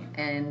told me.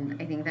 And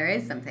I think there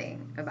is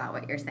something about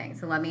what you're saying,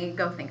 so let me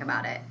go think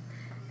about it.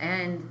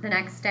 And the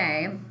next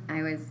day,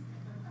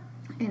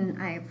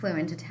 I flew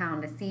into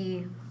town to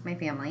see my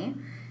family,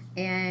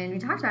 and we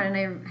talked about it,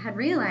 and I had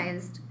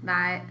realized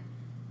that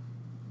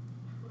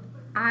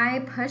I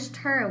pushed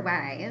her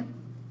away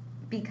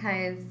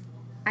because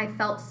I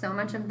felt so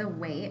much of the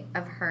weight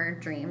of her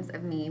dreams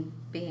of me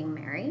being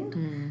married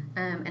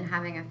and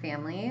having a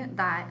family,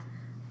 that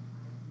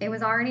it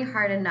was already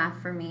hard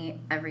enough for me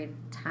every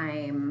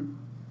time,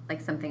 like,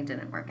 something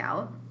didn't work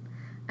out.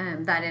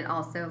 That it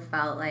also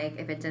felt like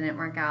if it didn't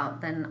work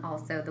out, then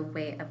also the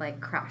weight of, like,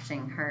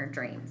 crushing her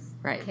dreams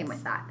came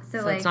with that. So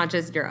like, it's not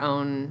just your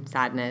own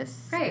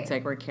sadness. Right. It's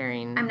like we're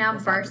carrying. I'm now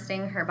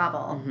bursting her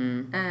bubble.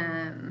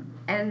 And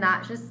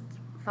that just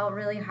felt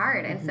really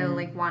hard. And so,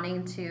 like,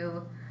 wanting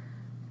to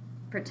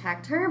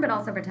protect her, but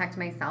also protect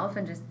myself,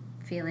 and just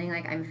feeling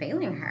like I'm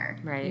failing her.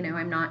 Right. You know,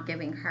 I'm not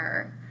giving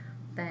her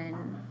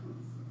then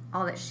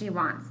all that she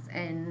wants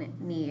and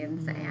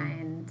needs,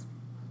 and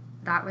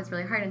that was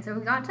really hard. And so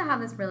we got to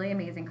have this really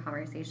amazing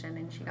conversation,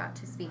 and she got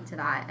to speak to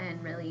that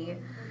and really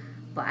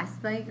bless,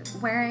 like,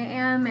 where I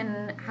am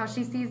and how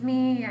she sees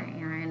me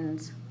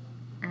and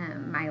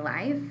my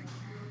life.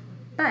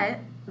 But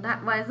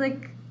that was,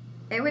 like,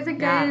 it was a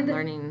good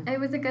learning. It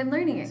was a good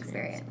learning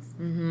experience.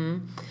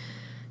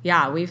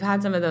 Yeah, we've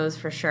had some of those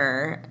for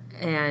sure,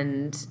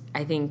 and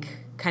I think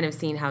kind of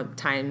seeing how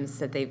times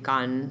that they've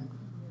gone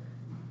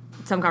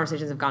some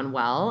conversations have gone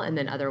well, and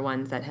then other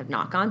ones that have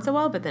not gone so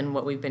well. But then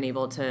what we've been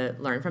able to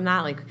learn from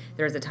that, like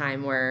there was a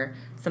time where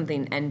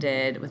something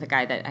ended with a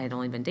guy that I had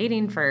only been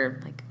dating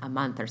for like a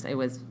month or so. It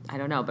was, I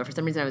don't know, but for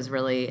some reason I was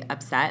really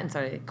upset, and so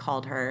I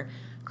called her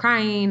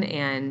crying,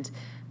 and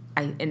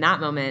in that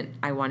moment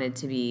I wanted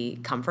to be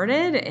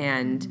comforted,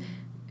 and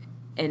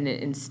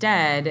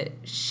instead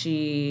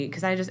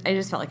because I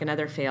just felt like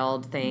another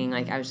failed thing.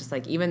 Like I was just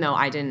like, even though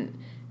I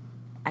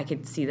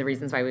could see the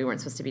reasons why we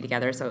weren't supposed to be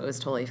together, so it was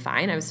totally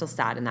fine. I was still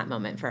sad in that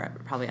moment for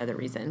probably other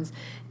reasons.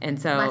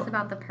 And so less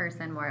about the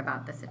person, more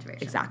about the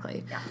situation.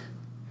 Exactly. Yeah.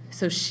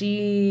 So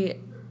she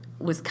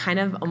was kind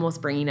of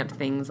almost bringing up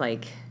things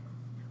like,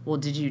 well,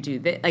 did you do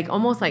this? Like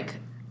almost like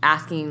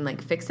asking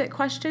like fix-it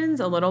questions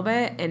a little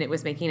bit, and it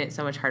was making it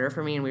so much harder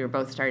for me, and we were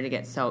both starting to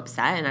get so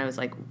upset, and I was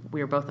like,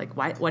 we were both like,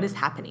 what is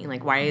happening?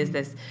 Like, why is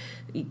this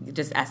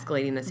just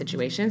escalating the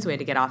situation? So we had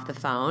to get off the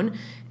phone.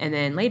 And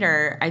then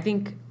later, I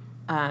think,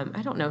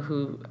 I don't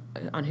know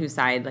on whose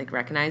side like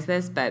recognized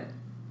this, but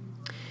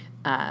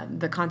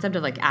the concept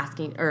of like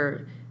asking,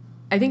 or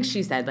I think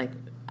she said like,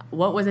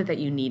 what was it that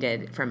you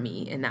needed from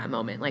me in that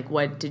moment? Like,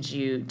 what did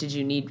you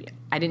need?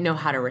 I didn't know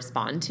how to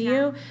respond to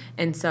you.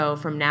 And so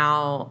from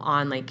now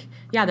on, like,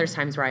 yeah, there's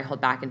times where I hold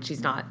back, and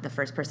she's not the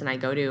first person I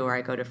go to, or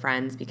I go to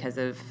friends because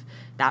of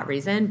that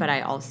reason. But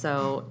I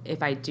also,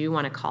 if I do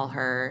want to call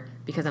her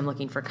because I'm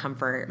looking for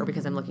comfort or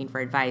because I'm looking for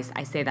advice,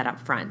 I say that up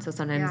front. So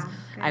sometimes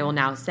I will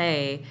now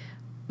say,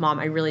 Mom,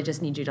 I really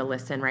just need you to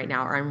listen right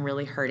now, or I'm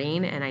really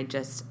hurting, and I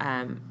just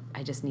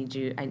need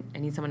you, I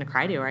need someone to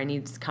cry to, or I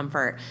need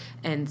comfort.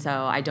 And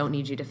so I don't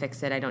need you to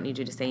fix it. I don't need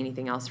you to say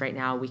anything else right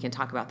now. We can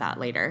talk about that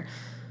later.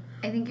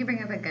 I think you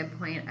bring up a good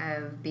point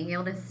of being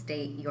able to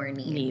state your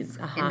needs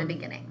in the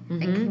beginning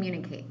and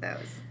communicate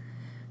those.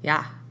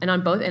 Yeah. And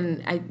on both,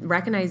 and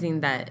recognizing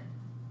that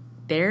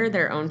they're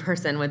their own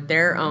person with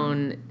their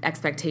own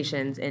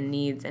expectations and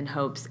needs and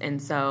hopes.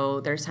 And so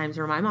there's times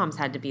where my mom's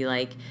had to be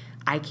like,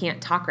 I can't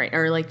talk right,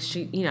 or like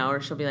she, or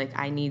she'll be like,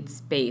 I need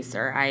space,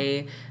 or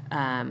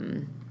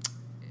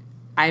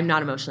I'm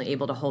not emotionally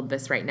able to hold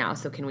this right now.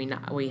 So can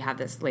we have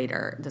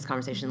this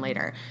conversation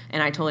later?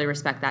 And I totally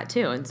respect that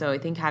too. And so I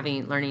think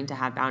learning to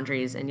have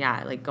boundaries, and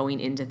like going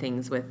into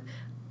things with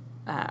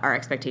our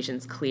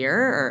expectations clear,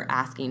 or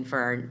asking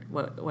for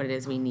what it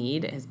is we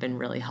need, has been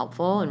really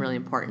helpful and really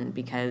important,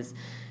 because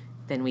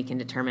then we can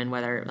determine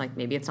whether like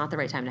maybe it's not the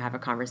right time to have a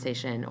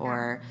conversation,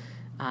 or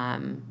I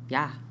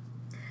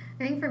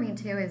think for me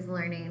too is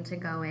learning to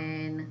go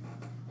in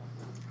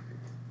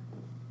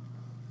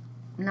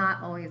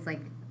not always like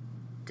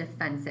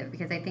defensive,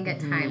 because I think at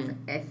times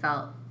it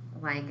felt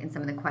like in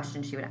some of the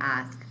questions she would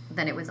ask,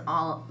 then it was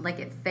all like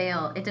it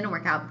didn't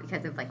work out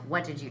because of like,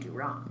 what did you do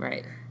wrong?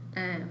 Right.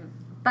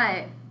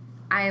 But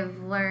I've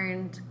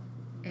learned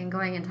in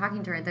going and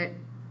talking to her that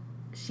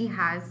she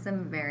has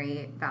some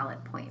very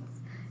valid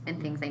points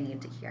and things I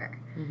need to hear.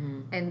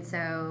 And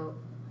so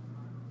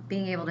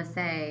being able to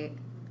say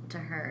to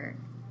her,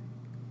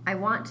 I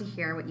want to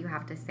hear what you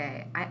have to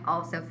say. I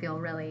also feel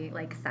really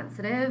like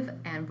sensitive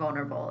and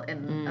vulnerable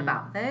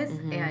about this,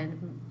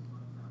 and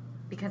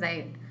because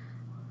I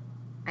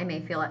may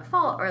feel at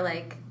fault, or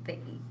like that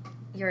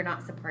you're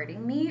not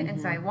supporting me,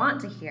 and so I want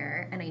to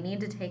hear, and I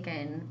need to take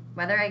in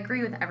whether I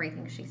agree with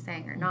everything she's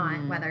saying or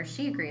not, whether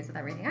she agrees with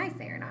everything I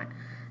say or not.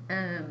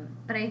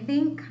 But I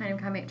think kind of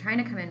trying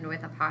to come in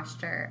with a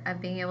posture of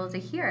being able to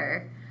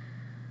hear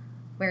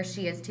where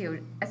she is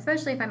too,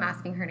 especially if I'm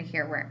asking her to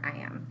hear where I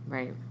am.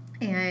 Right.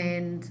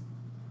 And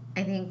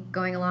I think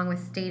going along with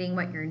stating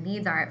what your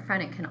needs are up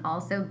front, it can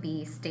also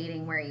be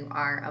stating where you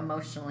are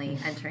emotionally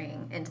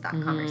entering into that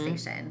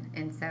conversation.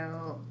 And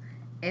so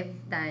if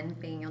then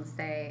being able to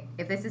say,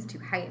 if this is too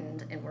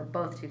heightened and we're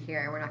both too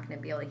here, we're not going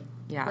to be able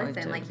to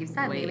listen, like you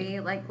said, maybe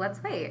like, let's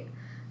wait.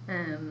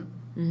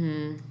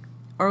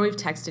 Or we've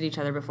texted each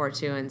other before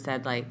too and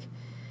said like,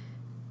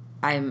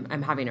 I'm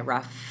having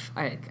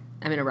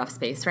I'm in a rough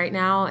space right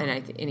now,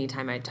 and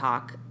anytime I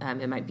talk,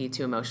 it might be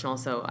too emotional.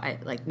 So I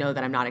like know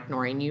that I'm not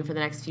ignoring you for the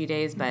next few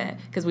days, but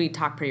because we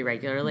talk pretty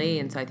regularly,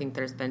 and so I think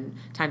there's been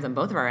times on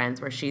both of our ends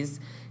where she's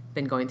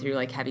been going through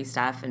like heavy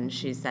stuff, and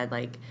she said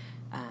like,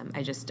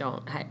 I just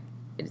don't.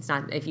 It's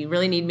not, if you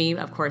really need me,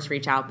 of course,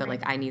 reach out, but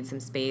like I need some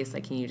space.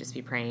 Like, can you just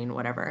be praying,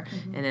 whatever.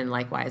 And then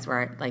likewise,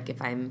 where like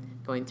if I'm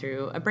going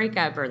through a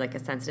breakup or like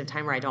a sensitive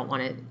time where I don't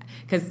want it,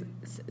 because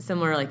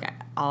similar, like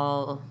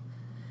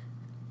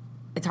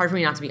it's hard for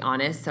me not to be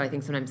honest, so I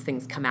think sometimes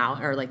things come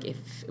out, or like if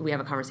we have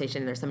a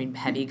conversation and there's something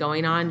heavy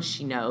going on,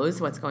 she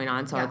knows what's going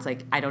on, so it's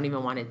like I don't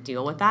even want to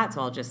deal with that,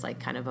 so I'll just like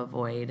kind of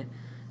avoid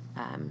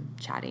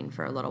chatting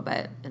for a little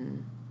bit,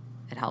 and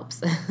it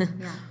helps.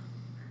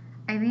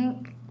 I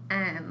think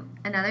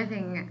another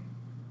thing,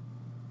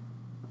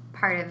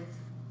 part of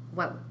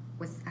what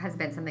has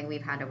been something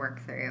we've had to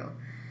work through,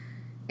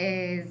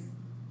 is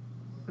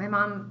my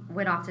mom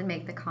would often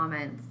make the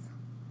comments,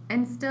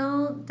 and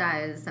still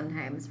does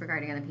sometimes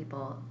regarding other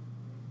people,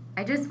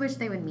 I just wish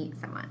they would meet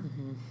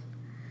someone.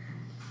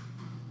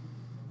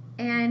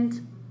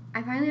 And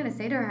I finally had to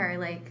say to her,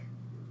 like,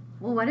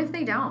 well, what if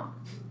they don't?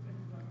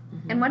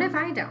 And what if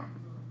I don't?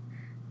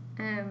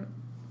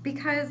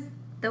 Because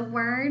the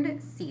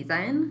word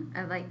season,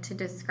 like to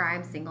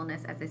describe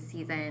singleness as a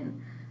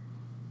season,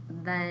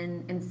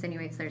 then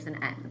insinuates there's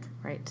an end.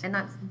 Right. And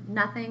that's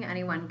nothing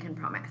anyone can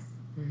promise.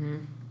 Mm-hmm.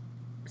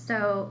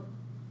 So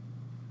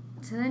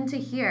to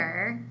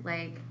hear,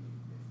 like,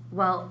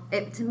 well,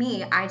 to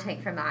me, I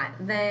take from that,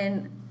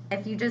 then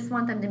if you just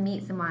want them to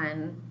meet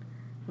someone,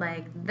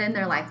 like, then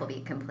their life will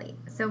be complete.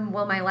 So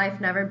will my life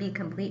never be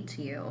complete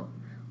to you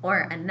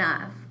or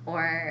enough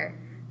or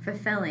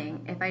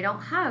fulfilling if I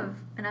don't have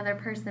another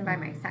person by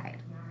my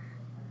side?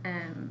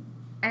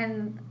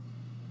 And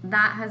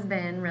that has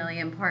been really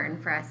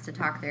important for us to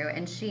talk through.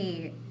 And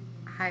she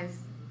has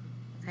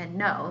said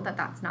no,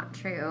 that's not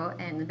true,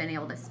 and been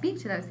able to speak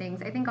to those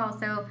things. I think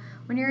also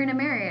when you're in a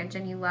marriage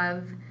and you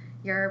love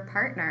your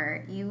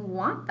partner, you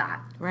want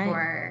that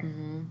for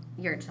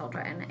your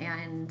children.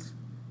 And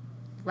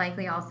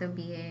likely also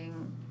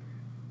being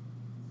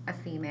a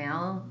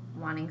female,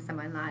 wanting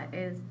someone that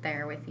is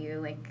there with you,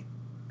 like,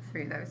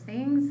 through those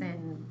things,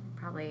 and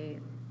probably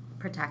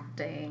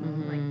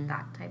protecting, like,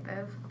 that type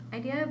of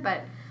idea.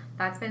 But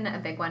that's been a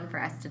big one for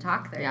us to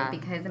talk through,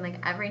 because I'm like,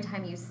 every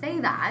time you say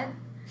that,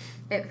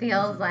 it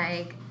feels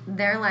like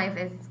their life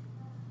is,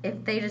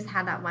 if they just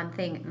had that one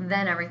thing,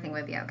 then everything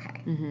would be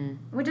okay,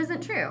 which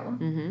isn't true.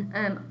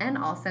 And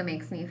also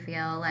makes me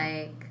feel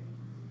like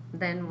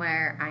then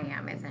where I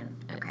am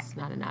isn't okay. It's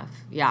not enough.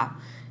 Yeah.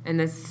 And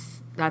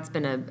that's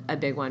been a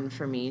big one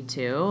for me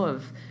too,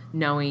 of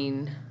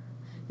knowing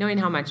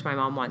how much my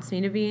mom wants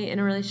me to be in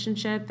a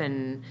relationship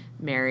and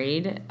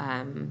married,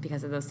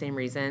 because of those same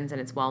reasons,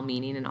 and it's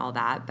well-meaning and all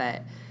that.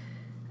 But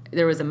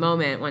there was a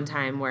moment one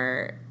time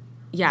where,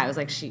 it was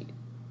like she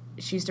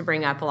used to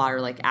bring up a lot,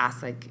 or like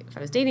ask like if I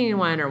was dating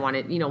anyone, or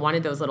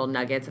wanted those little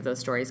nuggets of those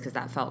stories, because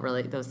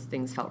those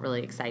things felt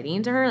really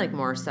exciting to her, like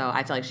more so.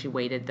 I feel like she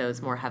weighted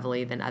those more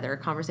heavily than other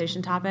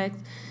conversation topics.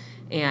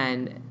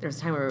 And there was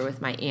a time where we were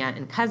with my aunt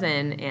and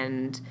cousin,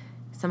 and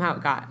somehow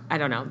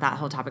that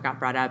whole topic got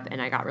brought up,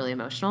 and I got really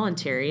emotional and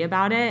teary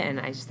about it. And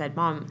I just said,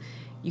 Mom,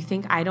 you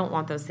think I don't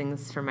want those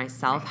things for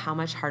myself? How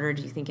much harder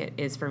do you think it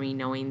is for me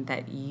knowing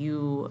that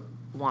you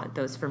want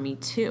those for me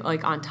too?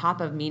 Like, on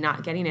top of me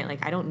not getting it,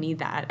 like, I don't need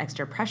that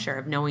extra pressure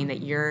of knowing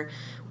that you're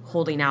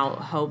holding out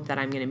hope that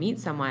I'm going to meet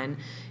someone.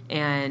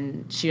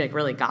 And she, like,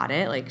 really got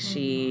it. Like,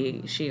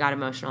 she got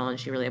emotional, and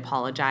she really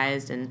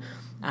apologized, and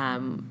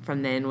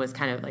from then was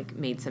kind of like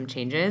made some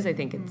changes. I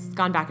think it's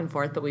gone back and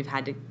forth, but we've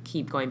had to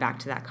keep going back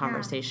to that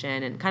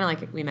conversation. And kind of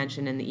like we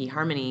mentioned in the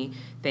eHarmony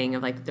thing,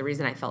 of like, the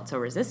reason I felt so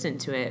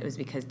resistant to it was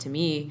because to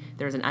me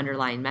there was an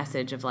underlying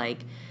message of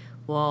like,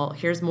 well,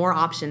 here's more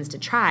options to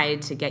try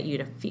to get you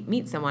to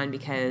meet someone,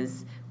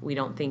 because we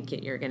don't think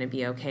you're going to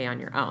be okay on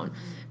your own.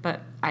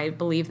 But I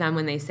believe them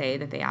when they say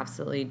that they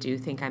absolutely do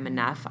think I'm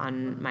enough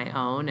on my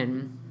own.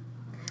 And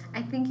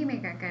I think you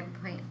make a good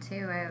point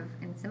too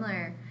and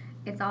similar.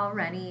 It's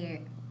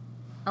already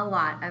a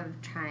lot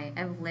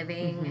of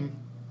living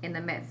in the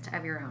midst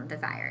of your own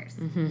desires,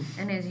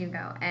 and as you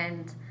go.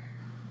 And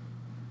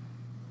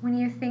when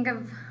you think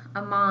of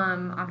a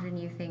mom, often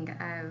you think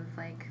of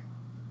like,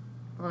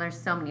 well, there's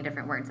so many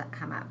different words that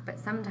come up, but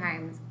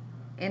sometimes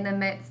in the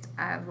midst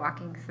of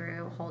walking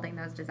through holding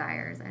those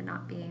desires and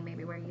not being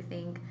maybe where you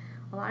think,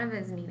 a lot of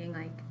it is needing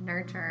like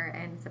nurture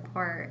and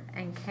support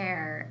and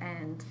care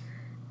and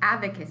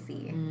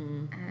advocacy,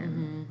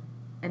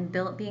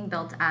 and being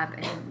built up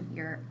in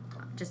your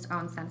just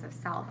own sense of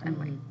self and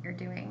what you're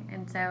doing.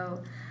 And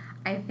so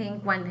I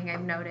think one thing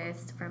I've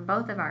noticed from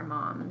both of our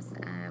moms,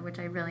 which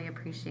I really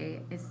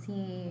appreciate, is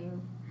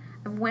seeing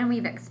when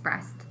we've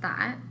expressed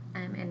that,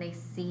 and they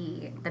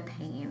see the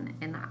pain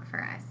in that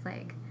for us,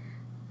 like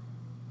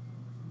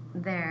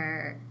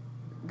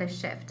the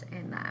shift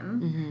in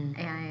them,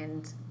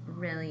 and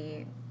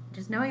really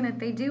just knowing that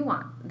they do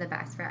want the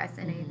best for us.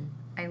 And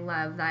I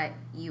love that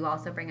you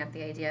also bring up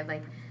the idea of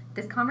like,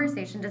 this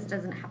conversation just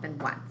doesn't happen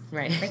once.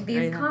 Right. Like,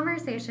 these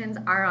conversations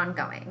are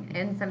ongoing.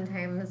 And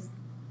sometimes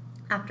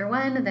after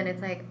one, then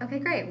it's like, okay,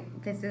 great.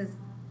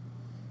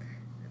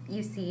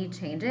 You see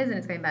changes and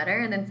it's going better.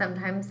 And then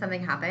sometimes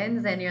something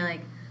happens and you're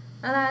like,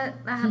 oh, that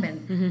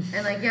happened.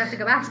 And like, you have to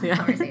go back to the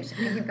conversation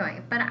and keep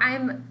going. But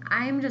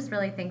I'm just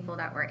really thankful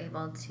that we're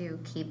able to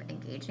keep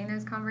engaging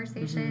those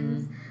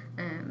conversations.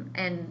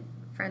 And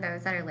for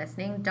those that are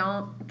listening,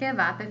 don't give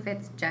up if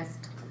it's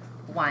just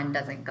one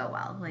doesn't go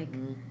well. Like,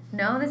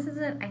 no,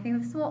 I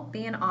think this will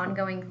be an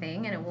ongoing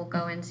thing, and it will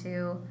go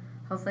into,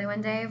 hopefully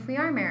one day, if we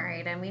are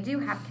married and we do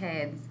have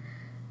kids,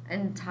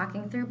 and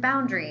talking through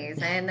boundaries,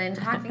 and then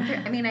talking through,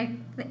 I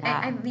mean,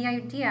 the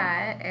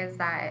idea is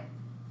that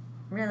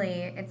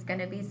really it's going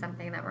to be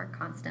something that we're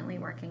constantly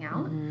working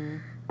out.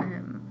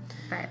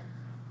 But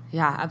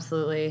yeah,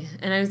 absolutely.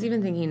 And I was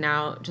even thinking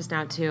just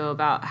now too,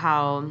 about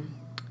how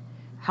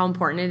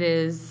important it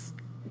is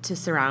to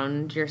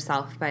surround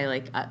yourself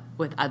by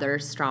with other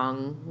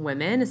strong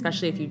women,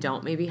 especially if you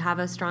don't maybe have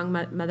a strong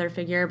mother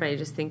figure. But I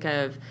just think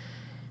of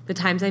the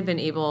times I've been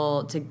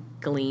able to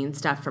glean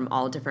stuff from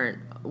all different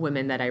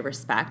women that I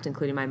respect,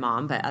 including my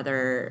mom, but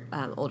other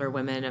older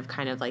women, of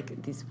kind of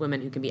like these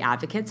women who can be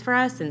advocates for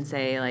us and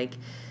say like,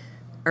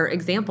 or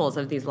examples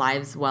of these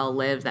lives well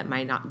lived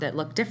that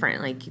look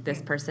different. Like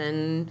this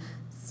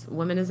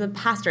woman is a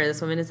pastor,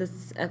 this woman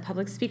is a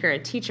public speaker, a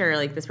teacher,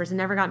 like this person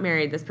never got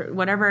married,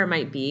 whatever it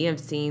might be, of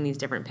seeing these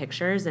different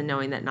pictures and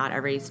knowing that not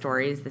every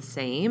story is the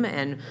same,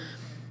 and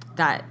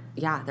that,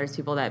 there's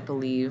people that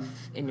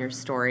believe in your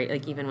story,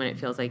 like even when it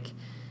feels like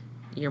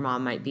your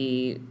mom might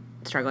be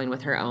struggling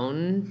with her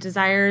own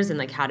desires and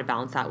like how to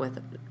balance that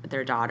with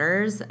their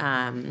daughters,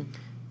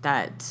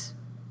 that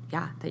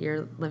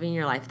you're living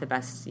your life the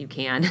best you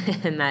can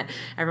and that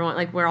everyone,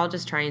 like we're all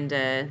just trying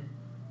to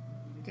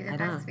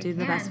do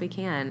the best we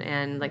can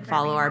and like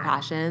follow our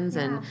passions.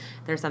 And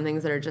there's some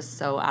things that are just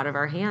so out of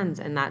our hands,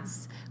 and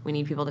we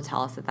need people to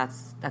tell us that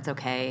that's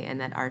okay,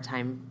 and that our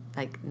time,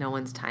 like no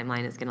one's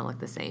timeline is going to look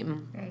the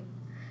same. Right.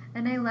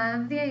 And I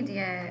love the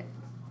idea,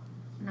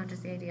 not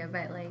just the idea,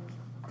 but like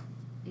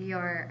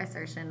your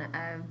assertion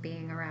of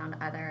being around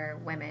other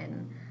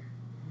women.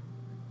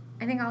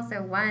 I think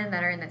also one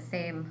that are in the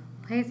same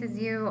place as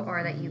you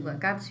or that you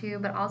look up to,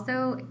 but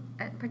also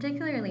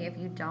particularly if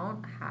you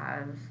don't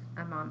have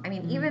a mom. I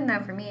mean, even though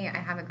for me I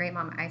have a great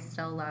mom, I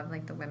still love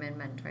like the women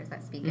mentors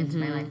that speak into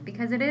my life,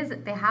 because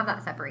they have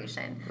that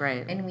separation,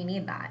 right? And we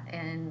need that.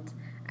 And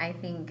I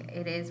think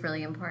it is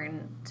really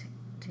important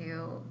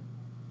to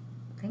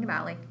think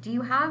about, like, do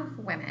you have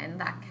women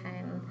that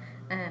can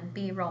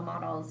be role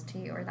models to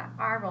you, or that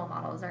are role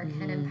models, or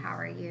can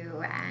empower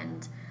you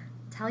and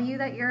tell you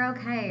that you're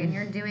okay and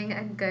you're doing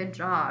a good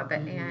job,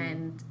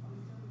 and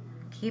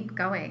keep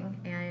going,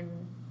 and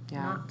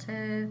not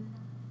to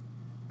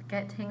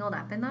get tangled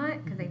up in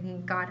that, because I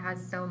think God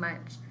has so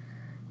much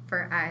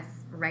for us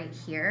right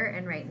here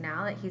and right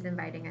now that he's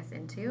inviting us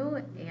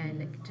into,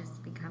 and it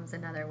just becomes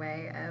another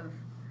way of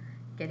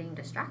getting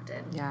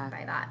distracted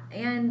by that,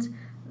 and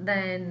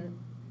then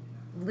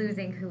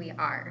losing who we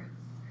are.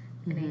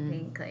 And I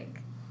think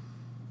like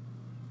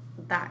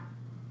that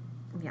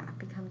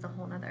becomes a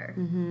whole nother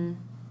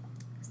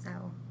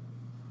so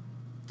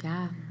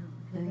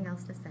anything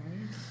else to say?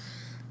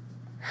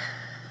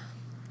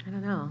 I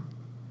don't know.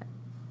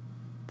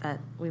 That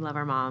we love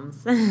our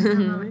moms. I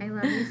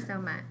love you so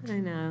much. I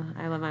know.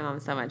 I love my mom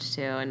so much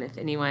too. And if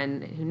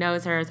anyone who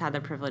knows her has had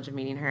the privilege of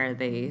meeting her,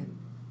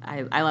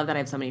 I love that I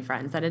have so many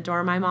friends that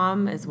adore my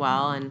mom as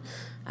well. And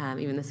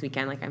even this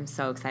weekend, like I'm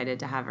so excited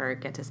to have her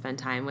get to spend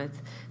time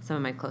with some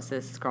of my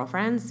closest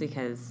girlfriends,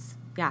 because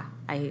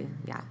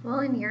Well,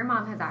 and your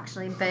mom has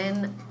actually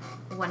been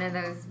one of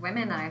those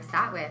women that I've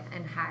sat with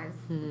and has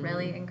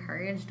really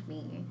encouraged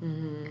me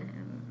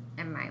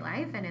in my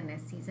life and in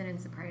this season and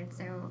supported.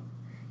 So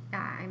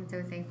I'm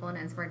so thankful. And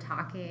as we're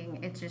talking,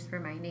 it's just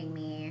reminding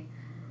me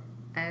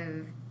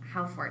of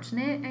how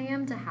fortunate I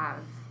am to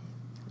have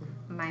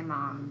my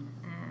mom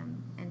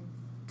and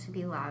to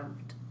be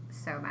loved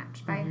so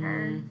much by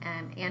her,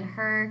 and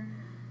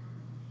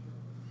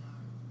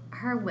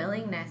her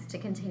willingness to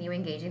continue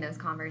engaging those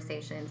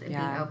conversations and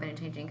being open and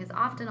changing. Because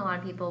often a lot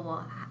of people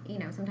will,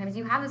 sometimes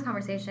you have those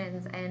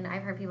conversations, and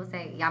I've heard people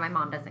say, my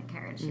mom doesn't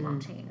care and she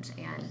won't change.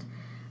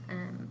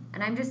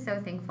 And I'm just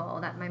so thankful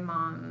that my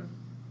mom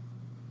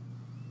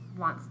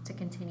wants to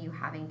continue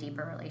having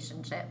deeper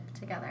relationship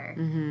together,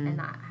 and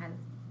that has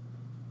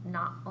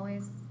not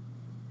always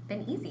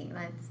been easy.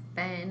 That's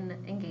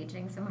been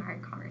engaging some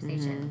hard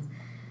conversations.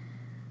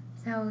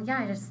 So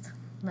I just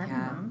love your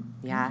mom.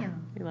 Thank you.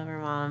 We love our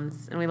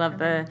moms, and we love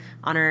the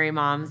honorary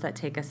moms that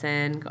take us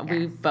in. Yes.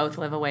 We both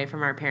live away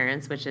from our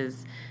parents, which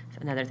is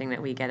another thing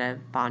that we get a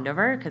bond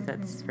over, because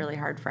that's really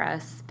hard for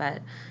us.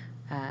 But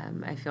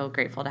I feel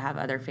grateful to have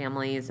other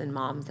families and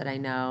moms that I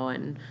know,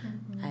 and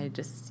I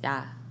just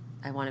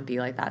I want to be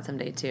like that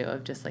someday too,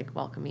 of just like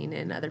welcoming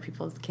in other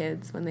people's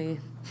kids when they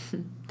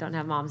don't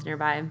have moms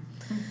nearby.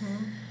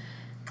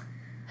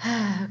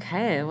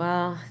 Okay,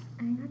 well,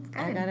 I think that's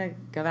good. I gotta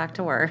go back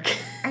to work.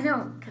 I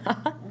know, because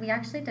we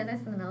actually did this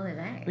in the middle of the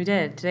day. We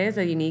did. Today is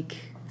a unique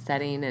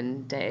setting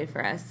and day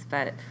for us,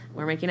 but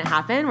we're making it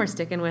happen. We're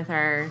sticking with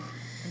our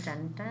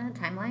agenda,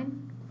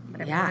 timeline,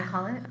 whatever you want to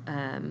call it.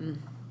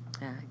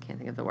 I can't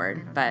think of the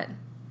word, but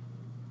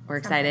we're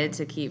excited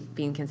to keep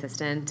being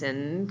consistent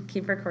and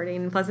keep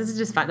recording. Plus, this is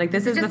just fun. Like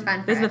this is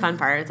the fun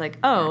part. It's like,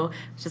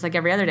 it's just like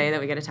every other day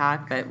that we get to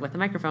talk, but with a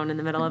microphone in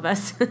the middle of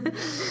us.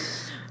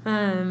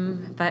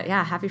 But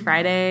happy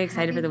Friday.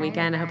 Excited for the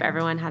weekend. I hope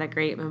everyone had a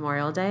great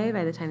Memorial Day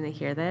by the time they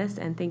hear this.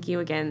 And thank you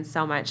again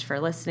so much for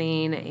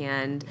listening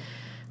and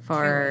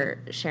for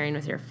sharing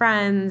with your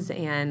friends.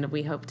 And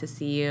we hope to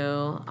see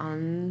you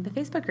on the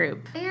Facebook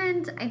group.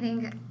 And I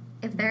think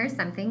if there is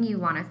something you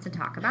want us to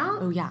talk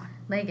about.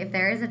 Like if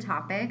there is a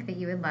topic that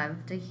you would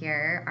love to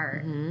hear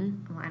our,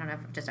 I don't know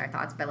if just our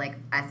thoughts, but like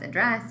us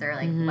address, or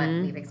like what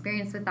we've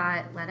experienced with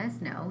that, let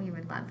us know. We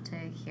would love to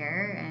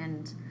hear.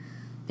 And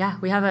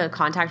we have a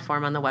contact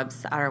form on our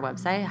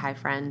website,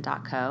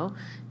 highfriend.co,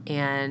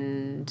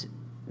 and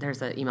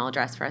there's an email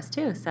address for us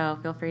too. So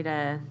feel free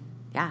to,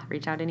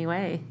 reach out any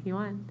way you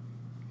want.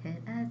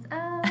 Hit us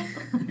up.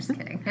 I'm just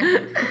kidding. Okay.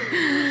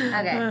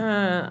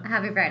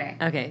 Happy Friday.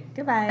 Okay.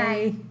 Goodbye.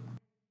 Bye.